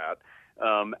better at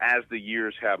as the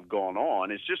years have gone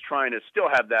on. It's just trying to still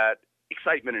have that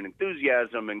excitement and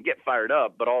enthusiasm and get fired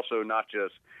up, but also not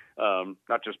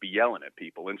just be yelling at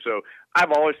people. And so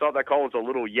I've always thought that call was a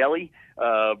little yelly,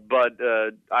 but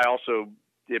I also,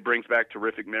 it brings back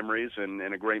terrific memories and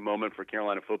a great moment for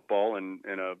Carolina football and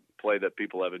a play that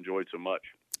people have enjoyed so much.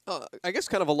 I guess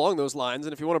kind of along those lines,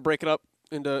 and if you want to break it up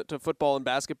into football and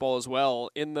basketball as well,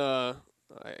 in the,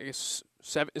 I guess,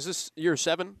 is this year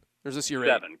 7? Or is this year 8?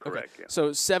 7, correct. Okay. Yeah.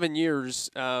 So 7 years.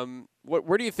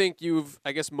 Where do you think you've,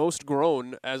 I guess, most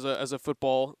grown as a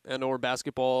football and or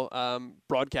basketball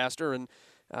broadcaster, and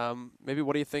maybe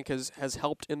what do you think has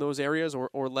helped in those areas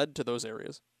or led to those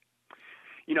areas?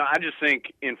 I just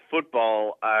think in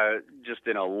football, just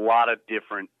in a lot of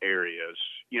different areas,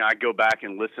 I go back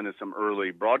and listen to some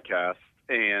early broadcasts,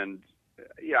 and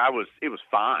it was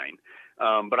fine.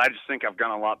 But I just think I've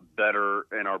gotten a lot better,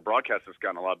 and our broadcast has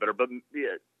gotten a lot better. But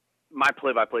my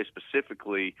play-by-play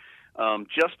specifically,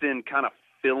 just in kind of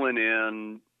filling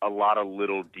in a lot of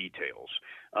little details.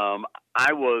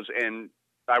 I was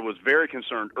very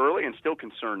concerned early, and still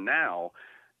concerned now,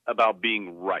 about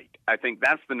being right. I think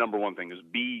that's the number one thing, is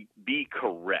be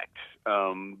correct.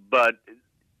 But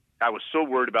I was so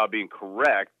worried about being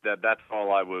correct that that's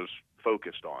all I was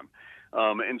focused on.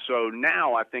 And so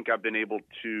now I think I've been able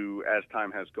to, as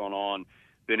time has gone on,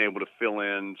 been able to fill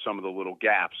in some of the little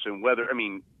gaps. And whether, I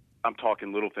mean, I'm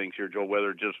talking little things here, Joel,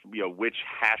 whether just, which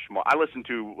hash mark. I listened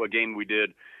to a game we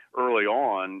did early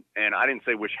on, and I didn't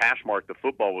say which hash mark the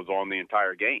football was on the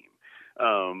entire game.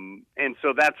 And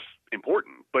so that's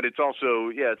important, but it's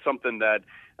also, it's something that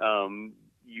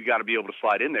you got to be able to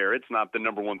slide in there. It's not the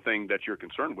number one thing that you're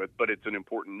concerned with, but it's an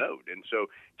important note. And so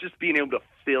just being able to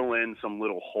fill in some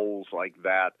little holes like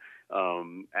that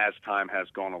as time has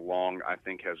gone along, I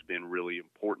think has been really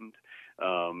important.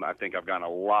 I think I've gotten a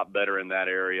lot better in that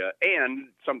area. And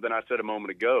something I said a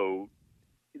moment ago,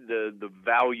 the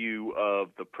value of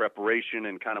the preparation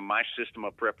and kind of my system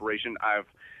of preparation, I've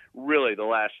really the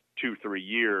last 2-3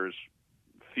 years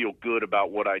feel good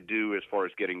about what I do as far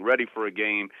as getting ready for a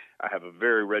game. I have a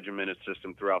very regimented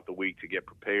system throughout the week to get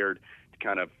prepared, to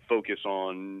kind of focus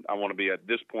on, I want to be at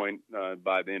this point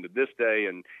by the end of this day,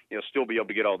 and still be able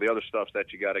to get all the other stuff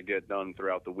that you got to get done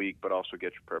throughout the week, but also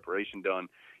get your preparation done.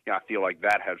 I feel like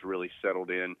that has really settled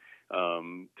in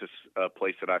to a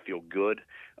place that I feel good.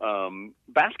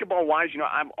 Basketball wise,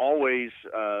 I've always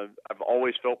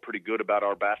felt pretty good about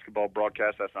our basketball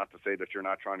broadcast. That's not to say that you're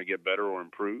not trying to get better or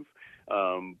improve.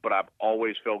 But I've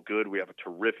always felt good. We have a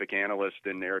terrific analyst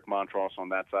in Eric Montross on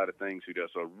that side of things who does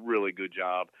a really good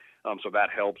job. So that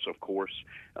helps, of course.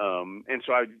 And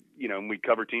so we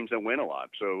cover teams that win a lot.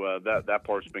 So that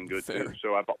part's been good too.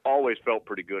 So I've always felt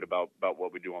pretty good about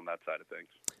what we do on that side of things.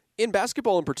 In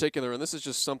basketball in particular, and this is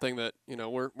just something that,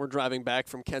 we're driving back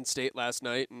from Kent State last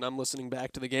night, and I'm listening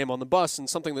back to the game on the bus, and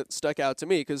something that stuck out to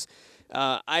me, because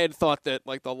I had thought that,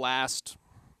 like, the last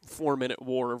 4-minute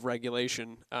war of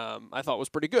regulation, I thought was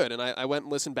pretty good, and I went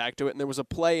and listened back to it, and there was a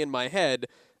play in my head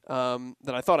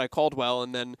that I thought I called well,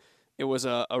 and then it was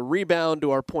a rebound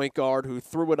to our point guard who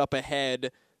threw it up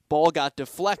ahead, ball got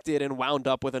deflected, and wound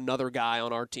up with another guy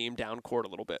on our team down court a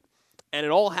little bit. And it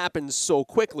all happened so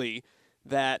quickly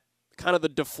that kind of the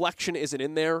deflection isn't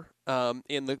in there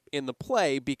in the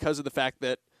play, because of the fact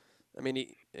that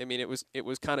it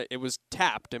was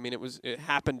tapped. It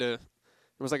happened to.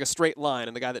 It was like a straight line,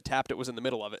 and the guy that tapped it was in the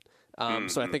middle of it.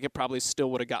 So I think it probably still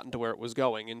would have gotten to where it was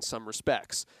going in some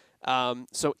respects.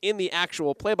 So in the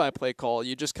actual play-by-play call,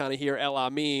 you just kind of hear El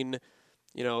Amin,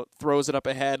 throws it up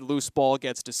ahead, loose ball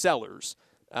gets to Sellers.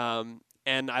 And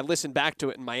I listened back to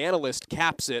it, and my analyst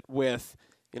caps it with,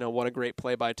 what a great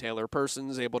play by Taylor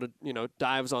Persons, able to,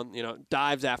 dives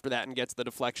after that and gets the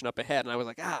deflection up ahead. And I was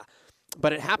like,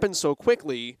 but it happened so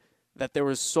quickly that there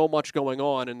was so much going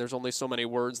on, and there's only so many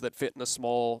words that fit in a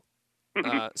small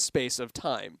space of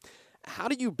time. How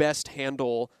do you best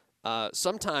handle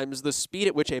sometimes the speed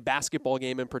at which a basketball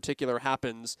game in particular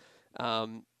happens,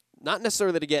 not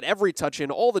necessarily to get every touch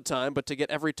in all the time, but to get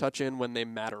every touch in when they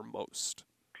matter most?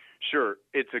 Sure.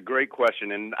 It's a great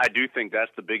question, and I do think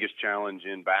that's the biggest challenge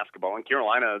in basketball. And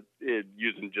Carolina,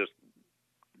 using just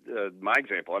my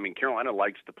example, Carolina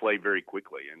likes to play very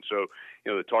quickly. And so,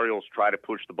 the Tar Heels try to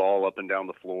push the ball up and down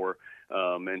the floor.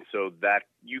 And so that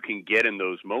you can get in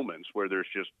those moments where there's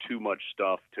just too much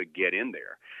stuff to get in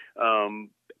there.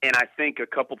 And I think a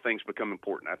couple things become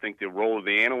important. I think the role of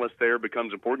the analyst there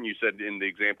becomes important. You said in the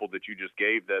example that you just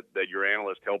gave that your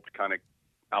analyst helped kind of,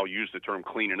 I'll use the term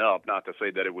cleaning up, not to say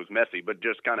that it was messy, but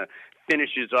just kind of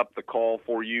finishes up the call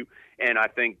for you. And I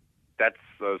think that's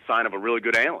a sign of a really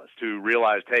good analyst who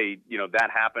realized, hey, that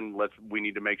happened. We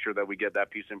need to make sure that we get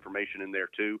that piece of information in there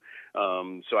too.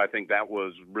 So I think that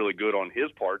was really good on his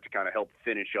part to kind of help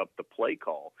finish up the play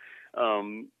call.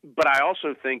 But I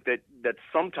also think that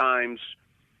sometimes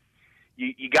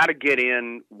you got to get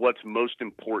in what's most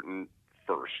important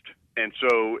first. And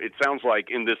so it sounds like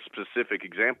in this specific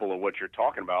example of what you're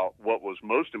talking about, what was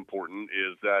most important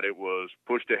is that it was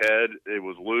pushed ahead, it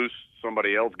was loose,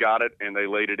 somebody else got it, and they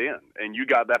laid it in. And you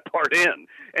got that part in.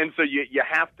 And so you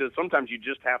have to, sometimes you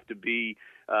just have to be,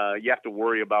 you have to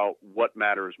worry about what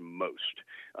matters most.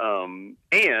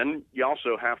 And you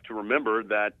also have to remember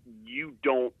that you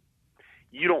don't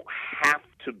have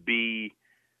to be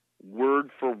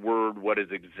word for word what is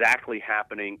exactly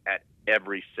happening at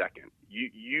every second.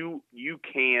 You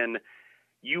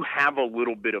have a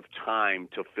little bit of time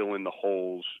to fill in the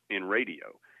holes in radio.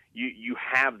 You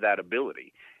have that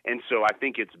ability. And so I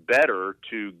think it's better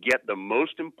to get the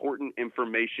most important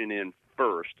information in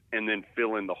first and then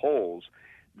fill in the holes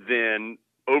than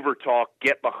overtalk,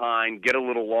 get behind, get a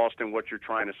little lost in what you're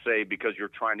trying to say because you're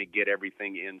trying to get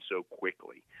everything in so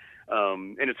quickly.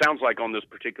 And it sounds like on this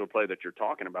particular play that you're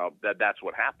talking about, that's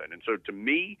what happened. And so to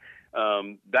me,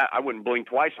 that I wouldn't blink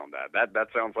twice on that. That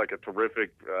sounds like a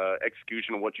terrific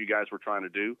execution of what you guys were trying to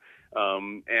do.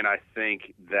 And I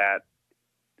think that,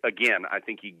 again, I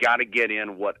think you got to get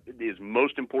in what is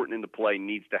most important in the play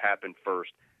needs to happen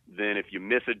first. Then if you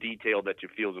miss a detail that you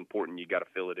feel is important, you got to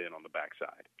fill it in on the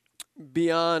backside.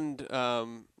 Beyond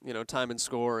time and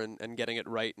score and getting it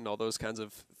right and all those kinds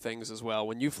of things as well,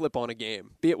 when you flip on a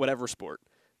game, be it whatever sport,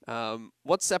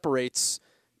 what separates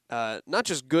not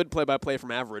just good play-by-play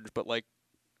from average, but like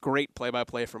great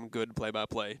play-by-play from good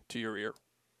play-by-play to your ear?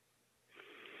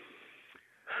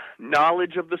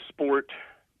 Knowledge of the sport,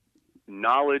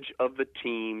 knowledge of the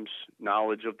teams,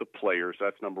 knowledge of the players.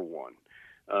 That's number one.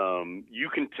 You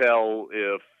can tell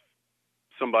if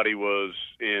somebody was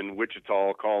in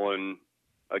Wichita calling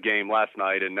a game last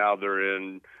night and now they're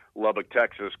in Lubbock,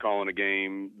 Texas calling a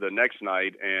game the next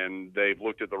night, and they've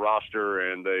looked at the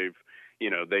roster and they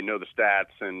know the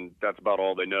stats, and that's about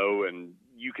all they know, and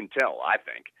you can tell, I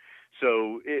think.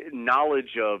 So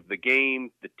knowledge of the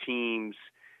game, the teams,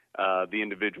 the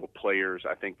individual players,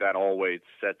 I think that always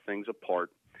sets things apart.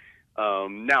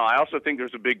 Now, I also think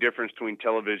there's a big difference between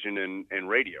television and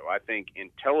radio. I think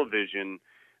in television,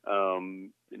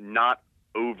 not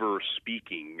over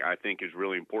speaking, I think, is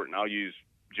really important. I'll use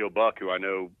Joe Buck, who I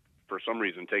know for some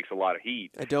reason takes a lot of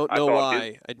heat. I don't know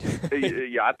why.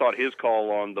 I thought his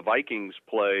call on the Vikings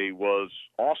play was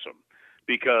awesome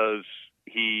because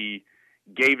he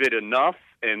gave it enough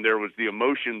and there was the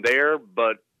emotion there,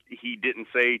 but he didn't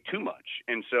say too much.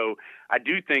 And so I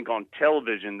do think on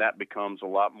television that becomes a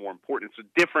lot more important. It's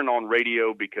different on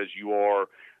radio because you are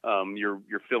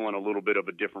you're filling a little bit of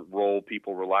a different role.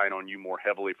 People relying on you more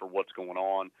heavily for what's going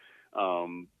on.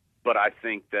 But I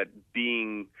think that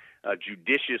being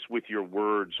judicious with your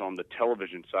words on the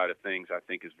television side of things, I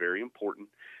think, is very important.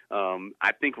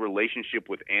 I think relationship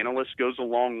with analysts goes a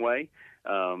long way.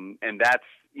 And that's,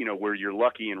 where you're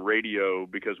lucky in radio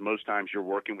because most times you're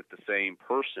working with the same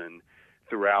person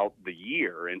throughout the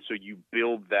year. And so you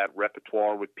build that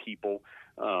repertoire with people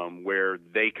where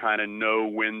they kind of know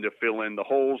when to fill in the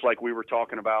holes like we were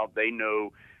talking about. They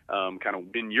know kind of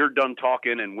when you're done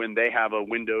talking and when they have a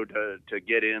window to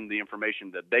get in the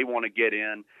information that they want to get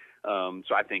in.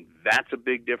 So I think that's a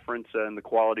big difference in the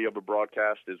quality of a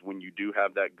broadcast is when you do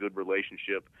have that good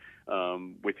relationship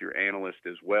with your analyst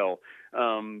as well.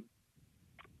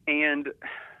 And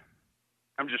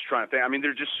I'm just trying to think. I mean,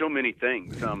 there's just so many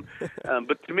things.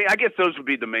 But to me, I guess those would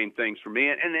be the main things for me.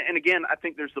 And again, I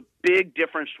think there's a big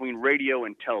difference between radio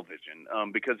and television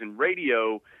because in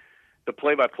radio, the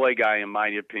play-by-play guy, in my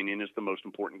opinion, is the most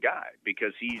important guy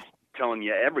because he's telling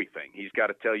you everything. He's got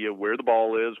to tell you where the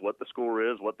ball is, what the score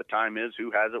is, what the time is,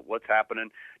 who has it, what's happening,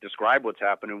 describe what's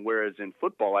happening. Whereas in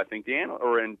football, I think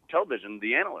in television,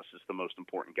 the analyst is the most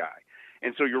important guy.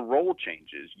 And so your role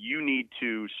changes. You need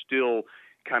to still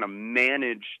kind of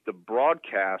manage the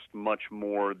broadcast much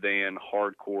more than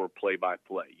hardcore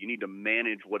play-by-play. You need to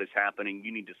manage what is happening.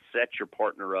 You need to set your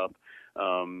partner up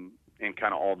and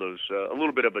kind of all those, a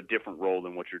little bit of a different role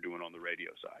than what you're doing on the radio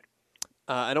side.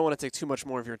 I don't want to take too much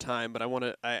more of your time, but I want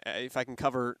to, if I can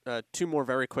cover two more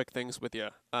very quick things with you.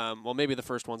 Well, maybe the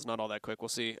first one's not all that quick. We'll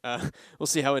see. We'll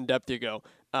see how in-depth you go.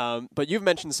 But you've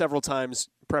mentioned several times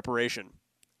preparation.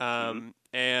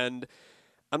 And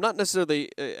I'm not necessarily,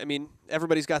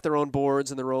 everybody's got their own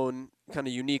boards and their own kind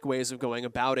of unique ways of going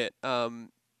about it.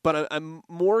 But I'm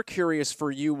more curious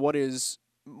for you,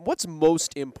 what's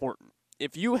most important?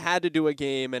 If you had to do a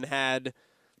game and had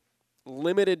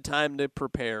limited time to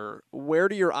prepare, where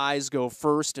do your eyes go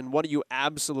first and what do you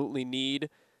absolutely need?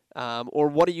 Or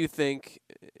what do you think,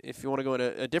 if you want to go in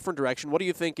a different direction, what do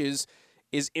you think is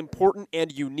important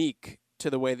and unique to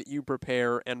the way that you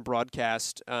prepare and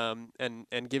broadcast and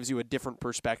gives you a different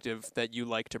perspective that you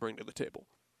like to bring to the table?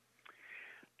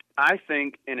 I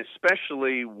think, and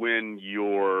especially when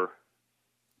you're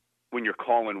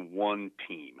calling one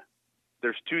team,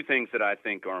 there's two things that I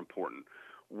think are important.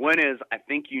 One is I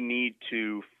think you need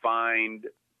to find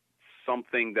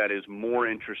something that is more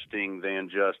interesting than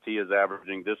just he is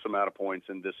averaging this amount of points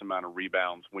and this amount of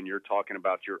rebounds when you're talking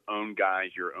about your own guys,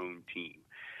 your own team.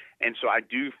 And so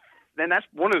then that's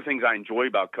one of the things I enjoy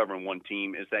about covering one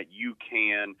team is that you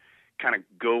can kind of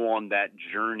go on that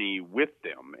journey with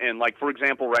them. And like, for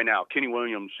example, right now, Kenny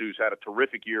Williams, who's had a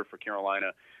terrific year for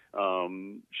Carolina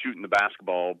shooting the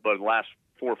basketball, but the last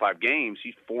 4 or 5 games,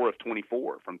 he's 4 of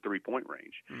 24 from three-point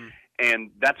range.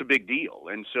 And that's a big deal.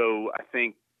 And so I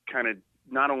think kind of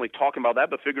not only talking about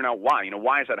that, but figuring out why.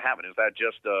 Why is that happening? Is that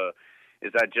just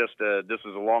Is that just this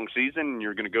is a long season and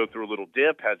you're going to go through a little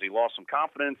dip? Has he lost some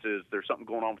confidence? Is there something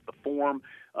going on with the form?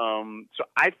 So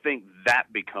I think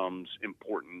that becomes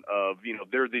important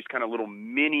there are these kind of little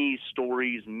mini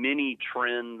stories, mini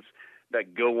trends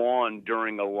that go on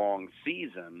during a long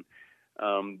season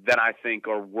that I think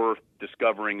are worth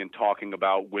discovering and talking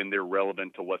about when they're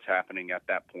relevant to what's happening at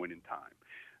that point in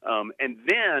time. And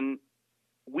then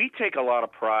we take a lot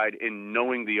of pride in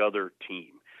knowing the other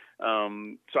team.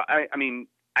 So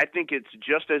I think it's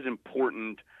just as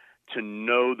important to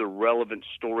know the relevant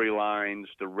storylines,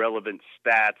 the relevant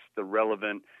stats, the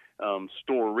relevant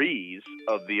stories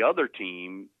of the other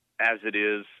team as it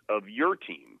is of your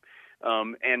team.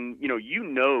 And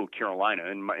Carolina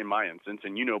in my instance,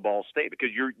 and Ball State because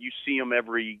you see them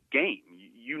every game.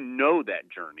 You know that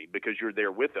journey because you're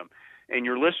there with them. And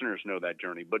your listeners know that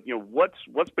journey. But,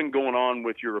 what's been going on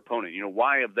with your opponent?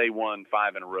 Why have they won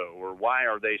 5 in a row? Or why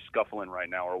are they scuffling right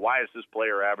now? Or why is this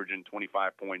player averaging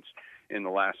 25 points in the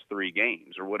last 3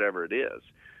 games or whatever it is?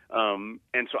 And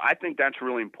so I think that's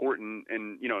really important.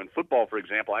 And, in football, for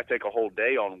example, I take a whole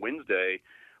day on Wednesday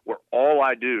where all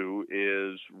I do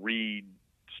is read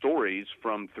stories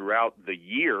from throughout the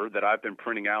year that I've been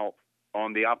printing out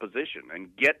on the opposition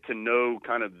and get to know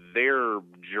kind of their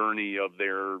journey of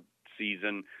their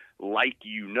season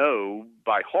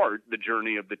by heart the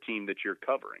journey of the team that you're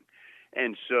covering.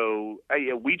 And so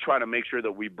we try to make sure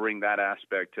that we bring that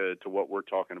aspect to what we're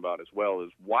talking about as well,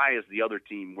 is why is the other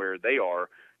team where they are?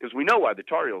 Because we know why the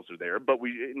Tar Heels are there, but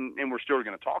we're still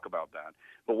going to talk about that.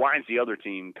 But why is the other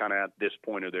team kind of at this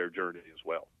point of their journey as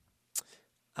well?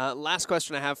 Last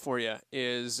question I have for you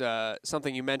is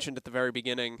something you mentioned at the very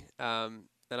beginning,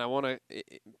 and I want to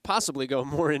possibly go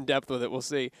more in depth with it. We'll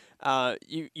see.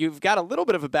 You've got a little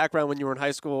bit of a background when you were in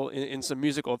high school in some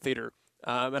musical theater.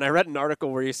 And I read an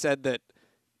article where you said that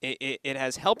it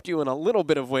has helped you in a little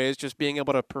bit of ways just being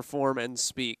able to perform and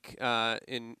speak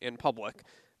in public.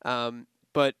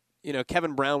 But,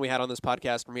 Kevin Brown we had on this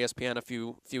podcast from ESPN a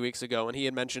few weeks ago, and he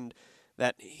had mentioned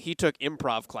that he took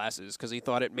improv classes because he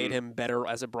thought it made him better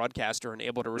as a broadcaster and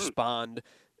able to respond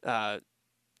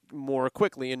more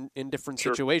quickly in different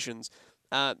situations.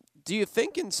 Do you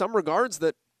think in some regards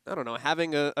that, I don't know,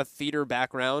 having a theater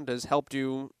background has helped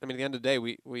you? I mean, at the end of the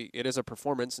day, it is a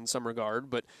performance in some regard,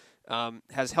 but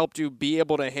has helped you be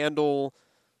able to handle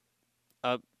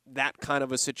that kind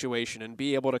of a situation and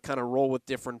be able to kind of roll with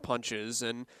different punches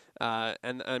and I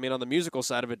mean, on the musical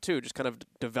side of it too, just kind of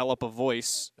develop a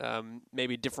voice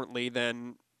maybe differently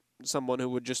than someone who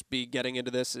would just be getting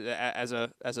into this as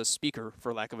a speaker,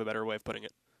 for lack of a better way of putting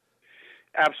it.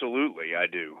 Absolutely, I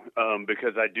do,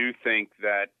 because I do think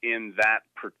that in that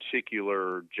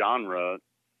particular genre,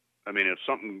 I mean, if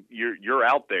something you're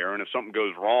out there, and if something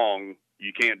goes wrong,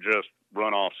 you can't just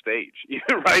run off stage,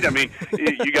 right? I mean,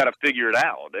 you got to figure it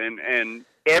out, and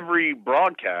every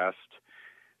broadcast,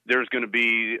 there's going to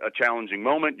be a challenging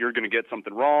moment. You're going to get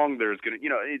something wrong. There's going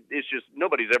to, it's just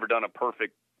nobody's ever done a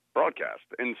perfect broadcast,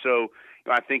 and so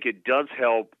I think it does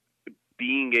help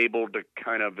being able to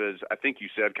kind of, as I think you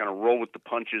said, kind of roll with the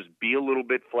punches, be a little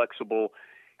bit flexible,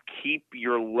 keep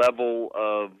your level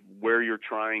of where you're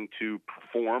trying to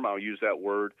perform. I'll use that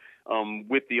word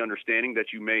with the understanding that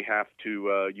you may have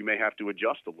to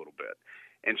adjust a little bit.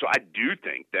 And so I do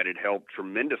think that it helped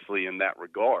tremendously in that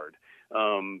regard.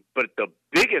 But the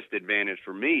biggest advantage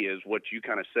for me is what you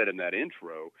kind of said in that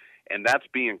intro, and that's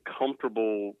being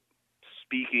comfortable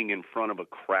speaking in front of a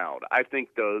crowd. I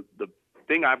think the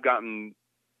thing I've gotten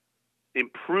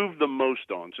improved the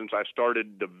most on since I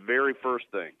started, the very first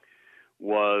thing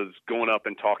was going up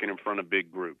and talking in front of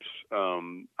big groups.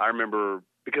 I remember,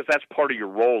 because that's part of your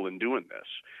role in doing this.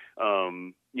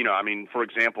 I mean, for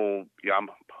example, I'm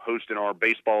hosting our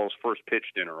baseball's first pitch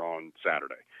dinner on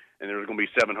Saturday, and there's going to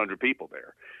be 700 people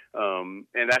there.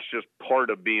 And that's just part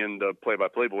of being the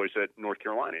play-by-play voice at North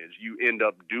Carolina, is you end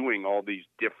up doing all these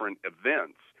different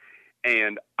events.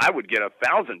 And I would get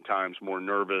 1,000 times more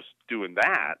nervous doing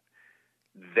that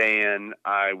than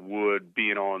I would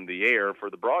being on the air for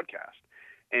the broadcast.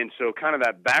 And so kind of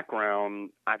that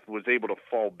background I was able to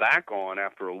fall back on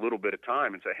after a little bit of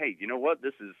time and say, hey, you know what,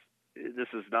 this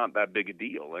is not that big a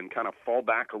deal, and kind of fall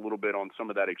back a little bit on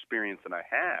some of that experience that I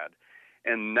had.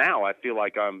 And now I feel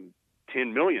like I'm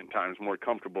 10 million times more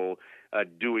comfortable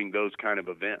doing those kind of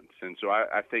events. And so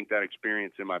I think that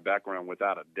experience in my background,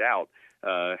 without a doubt,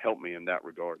 helped me in that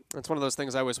regard. It's one of those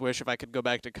things I always wish if I could go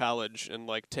back to college and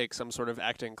take some sort of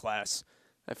acting class.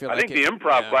 I think the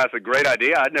improv class is a great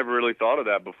idea. I'd never really thought of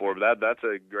that before, but that's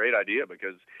a great idea,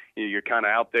 because you're kind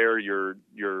of out there, you're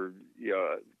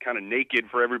kind of naked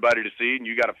for everybody to see, and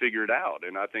you got to figure it out.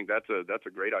 And I think that's a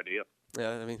great idea.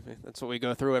 Yeah, I mean, that's what we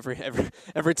go through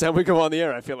every time we go on the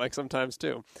air, I feel like sometimes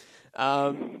too.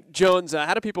 Jones,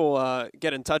 how do people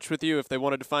get in touch with you if they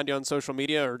wanted to find you on social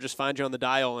media or just find you on the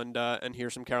dial and hear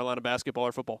some Carolina basketball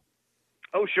or football?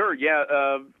 Oh, sure.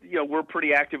 Yeah. We're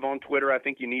pretty active on Twitter. I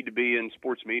think you need to be in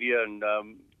sports media, and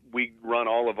we run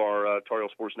all of our Tar Heel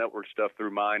Sports Network stuff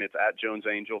through mine. It's at Jones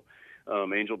Angel.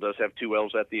 Angel does have 2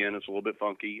 L's at the end. It's a little bit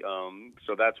funky.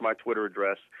 So that's my Twitter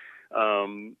address.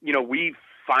 We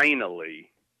finally,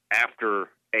 after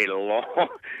a long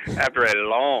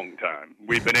time,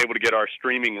 we've been able to get our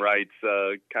streaming rights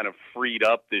kind of freed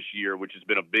up this year, which has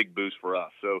been a big boost for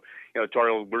us. So, Tar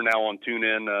Heel, we're now on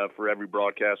TuneIn for every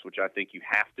broadcast, which I think you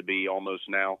have to be almost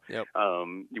now. Yep.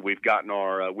 We've gotten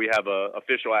we have a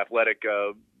official athletic,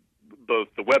 both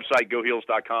the website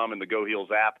GoHeels.com and the Go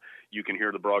Heels app. You can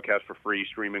hear the broadcast for free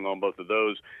streaming on both of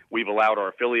those. We've allowed our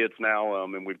affiliates now,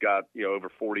 and we've got over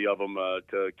 40 of them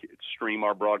to stream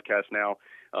our broadcast now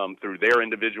through their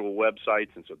individual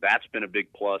websites, and so that's been a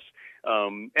big plus.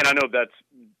 And I know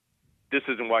this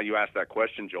isn't why you asked that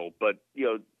question, Joel, but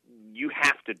you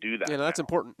have to do that. Yeah, that's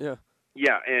important. Yeah.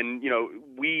 Yeah, and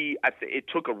it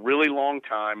took a really long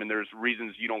time, and there's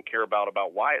reasons you don't care about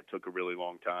why it took a really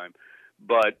long time,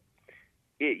 but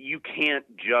you can't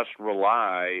just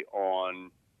rely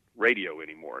on radio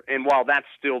anymore. And while that's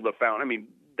still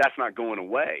that's not going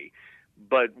away,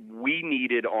 but we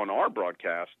needed on our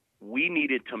broadcast, we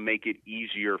needed to make it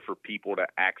easier for people to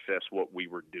access what we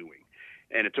were doing.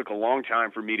 And it took a long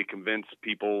time for me to convince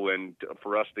people and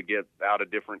for us to get out of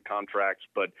different contracts.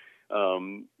 But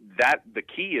the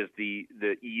key is the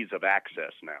ease of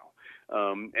access now.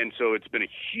 And so it's been a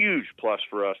huge plus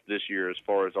for us this year as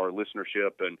far as our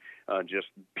listenership and just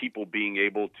people being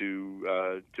able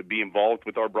to be involved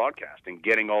with our broadcast and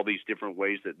getting all these different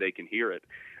ways that they can hear it.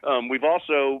 We've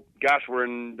also, we're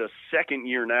in the second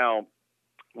year now.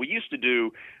 We used to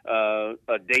do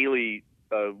a daily,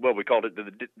 we called it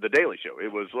the Daily Show.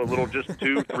 It was a little just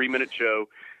 2-3 minute show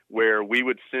where we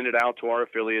would send it out to our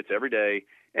affiliates every day,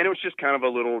 and it was just kind of a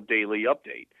little daily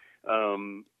update.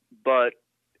 But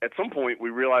at some point,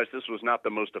 we realized this was not the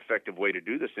most effective way to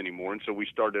do this anymore, and so we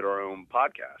started our own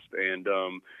podcast. And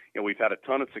we've had a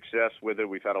ton of success with it.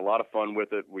 We've had a lot of fun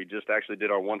with it. We just actually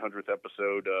did our 100th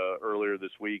episode earlier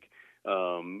this week,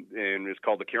 and it's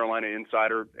called The Carolina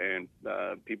Insider, and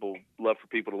people love for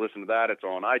people to listen to that. It's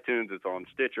on iTunes. It's on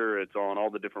Stitcher. It's on all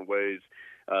the different ways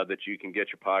that you can get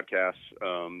your podcasts.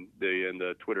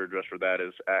 The Twitter address for that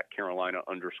is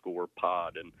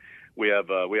 @Carolina_pod. And we have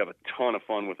a ton of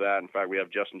fun with that. In fact, we have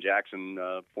Justin Jackson,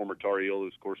 former Tar Heel,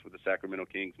 who's of course with the Sacramento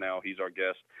Kings now. He's our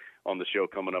guest on the show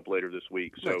coming up later this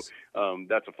week. Nice. So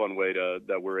that's a fun way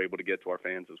that we're able to get to our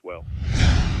fans as well.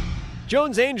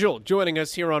 Jones Angel joining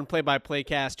us here on Play by Play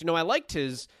Cast. I liked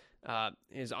his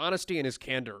honesty and his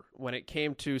candor when it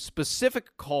came to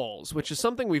specific calls, which is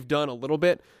something we've done a little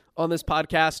bit on this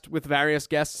podcast with various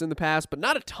guests in the past, but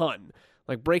not a ton,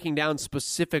 like breaking down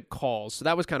specific calls. So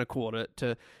that was kind of cool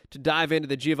to dive into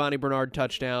the Giovanni Bernard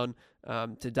touchdown,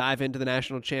 to dive into the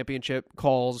national championship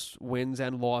calls, wins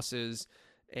and losses,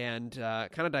 and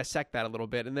kind of dissect that a little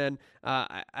bit. And then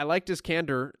I liked his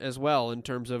candor as well in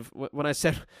terms of when I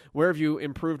said, where have you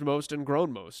improved most and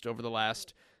grown most over the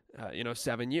last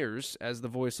 7 years as the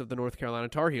voice of the North Carolina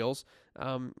Tar Heels?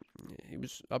 He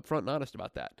was upfront and honest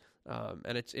about that.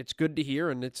 And it's good to hear,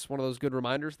 and it's one of those good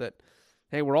reminders that,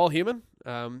 hey, we're all human.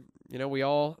 We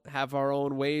all have our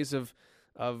own ways of,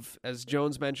 as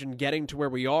Jones mentioned, getting to where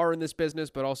we are in this business,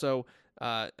 but also,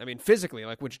 physically,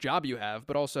 like which job you have,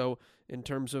 but also in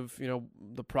terms of,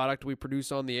 the product we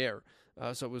produce on the air.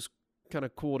 So it was kind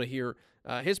of cool to hear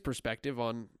his perspective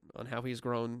on how he's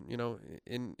grown,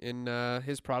 in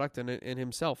his product and in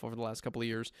himself over the last couple of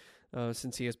years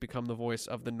since he has become the voice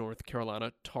of the North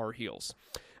Carolina Tar Heels.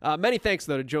 Many thanks,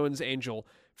 though, to Jones Angel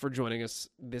for joining us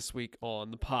this week on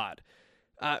the pod.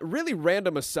 Really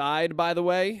random aside, by the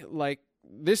way,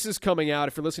 this is coming out,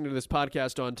 if you're listening to this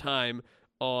podcast on time,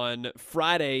 on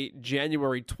Friday,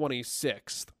 January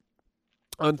 26th.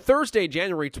 On Thursday,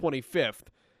 January 25th,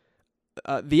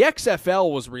 the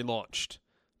XFL was relaunched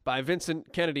by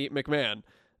Vincent Kennedy McMahon.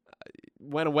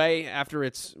 Went away after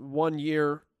its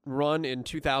 1-year run in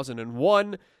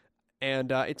 2001,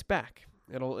 and it's back.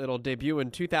 It'll debut in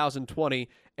 2020,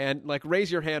 and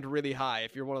raise your hand really high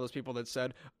if you're one of those people that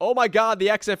said, "Oh my God, the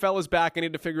XFL is back! I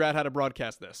need to figure out how to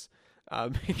broadcast this,"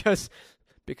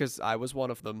 because I was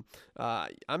one of them.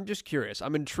 I'm just curious.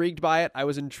 I'm intrigued by it. I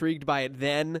was intrigued by it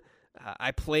then.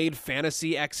 I played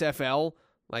fantasy XFL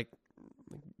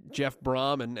Jeff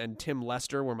Brom and Tim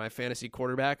Lester were my fantasy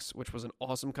quarterbacks, which was an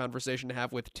awesome conversation to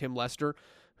have with Tim Lester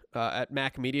at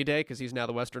Mac Media Day, because he's now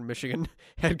the Western Michigan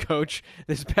head coach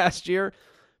this past year.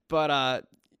 But, I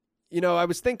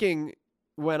was thinking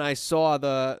when I saw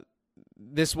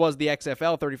this was the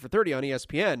XFL 30 for 30 on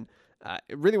ESPN, I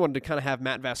really wanted to kind of have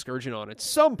Matt Vasgersian on at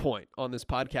some point on this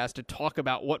podcast to talk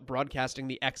about what broadcasting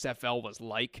the XFL was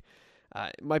like.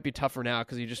 It might be tougher now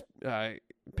because he just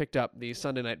picked up the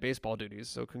Sunday Night Baseball duties,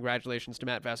 so congratulations to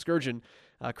Matt Vasgersian.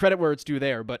 Credit where it's due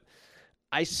there, but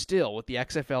I still, with the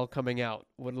XFL coming out,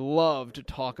 would love to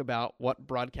talk about what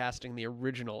broadcasting the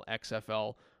original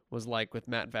XFL was like with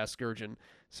Matt Vasgersian.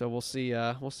 So we'll see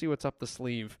what's up the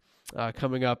sleeve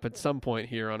coming up at some point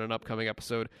here on an upcoming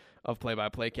episode of Play by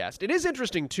Play Cast. It is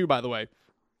interesting too, by the way.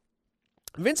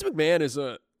 Vince McMahon is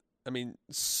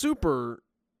super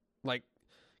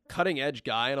cutting edge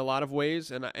guy in a lot of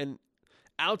ways, and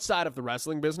outside of the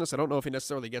wrestling business, I don't know if he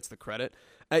necessarily gets the credit.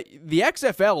 The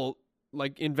XFL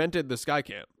invented the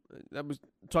Skycam. That was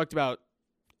talked about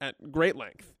at great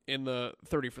length in the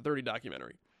 30 for 30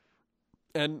 documentary.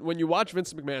 And when you watch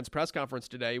Vince McMahon's press conference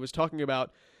today, he was talking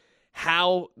about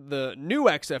how the new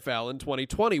XFL in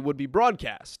 2020 would be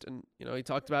broadcast. And, he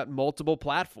talked about multiple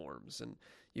platforms, and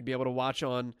you'd be able to watch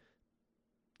on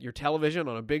your television,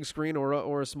 on a big screen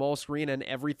or a small screen, and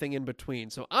everything in between.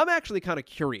 So I'm actually kind of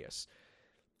curious.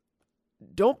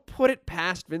 Don't put it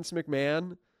past Vince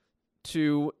McMahon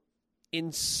to,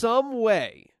 in some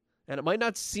way, and it might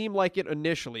not seem like it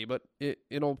initially, but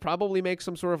it'll probably make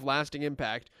some sort of lasting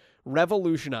impact,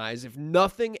 revolutionize, if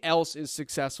nothing else is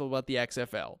successful about the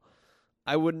XFL.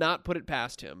 I would not put it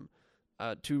past him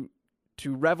to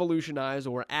revolutionize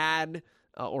or add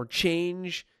or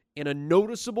change in a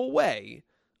noticeable way,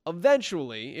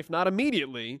 eventually, if not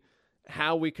immediately,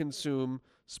 how we consume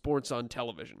sports on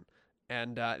television.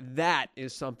 And that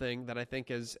is something that I think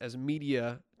as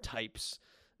media types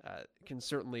can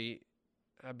certainly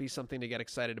be something to get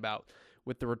excited about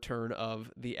with the return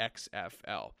of the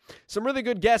XFL. Some really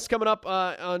good guests coming up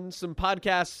on some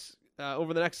podcasts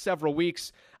over the next several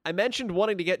weeks. I mentioned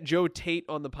wanting to get Joe Tate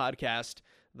on the podcast,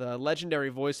 the legendary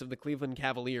voice of the Cleveland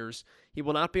Cavaliers. He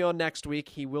will not be on next week.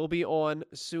 He will be on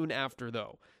soon after,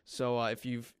 though. So if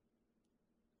you've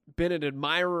been an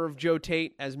admirer of Joe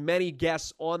Tate, as many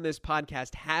guests on this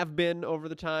podcast have been over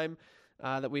the time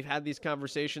that we've had these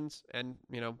conversations, and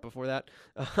before that,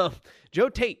 Joe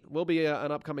Tate will be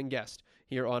an upcoming guest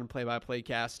here on Play by Play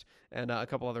Cast, and a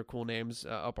couple other cool names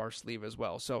up our sleeve as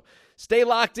well. So stay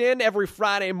locked in every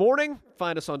Friday morning.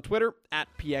 Find us on Twitter at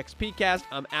PXPcast.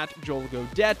 I'm at Joel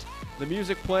Godet. The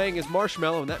music playing is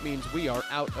Marshmello, and that means we are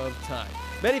out of time.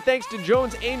 Many thanks to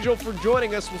Jones Angel for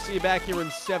joining us. We'll see you back here in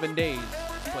 7 days.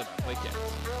 Play by Play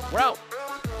Cast. We're out.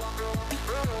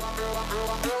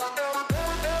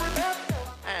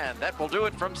 And that will do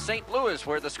it from St. Louis,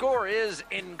 where the score is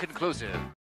inconclusive.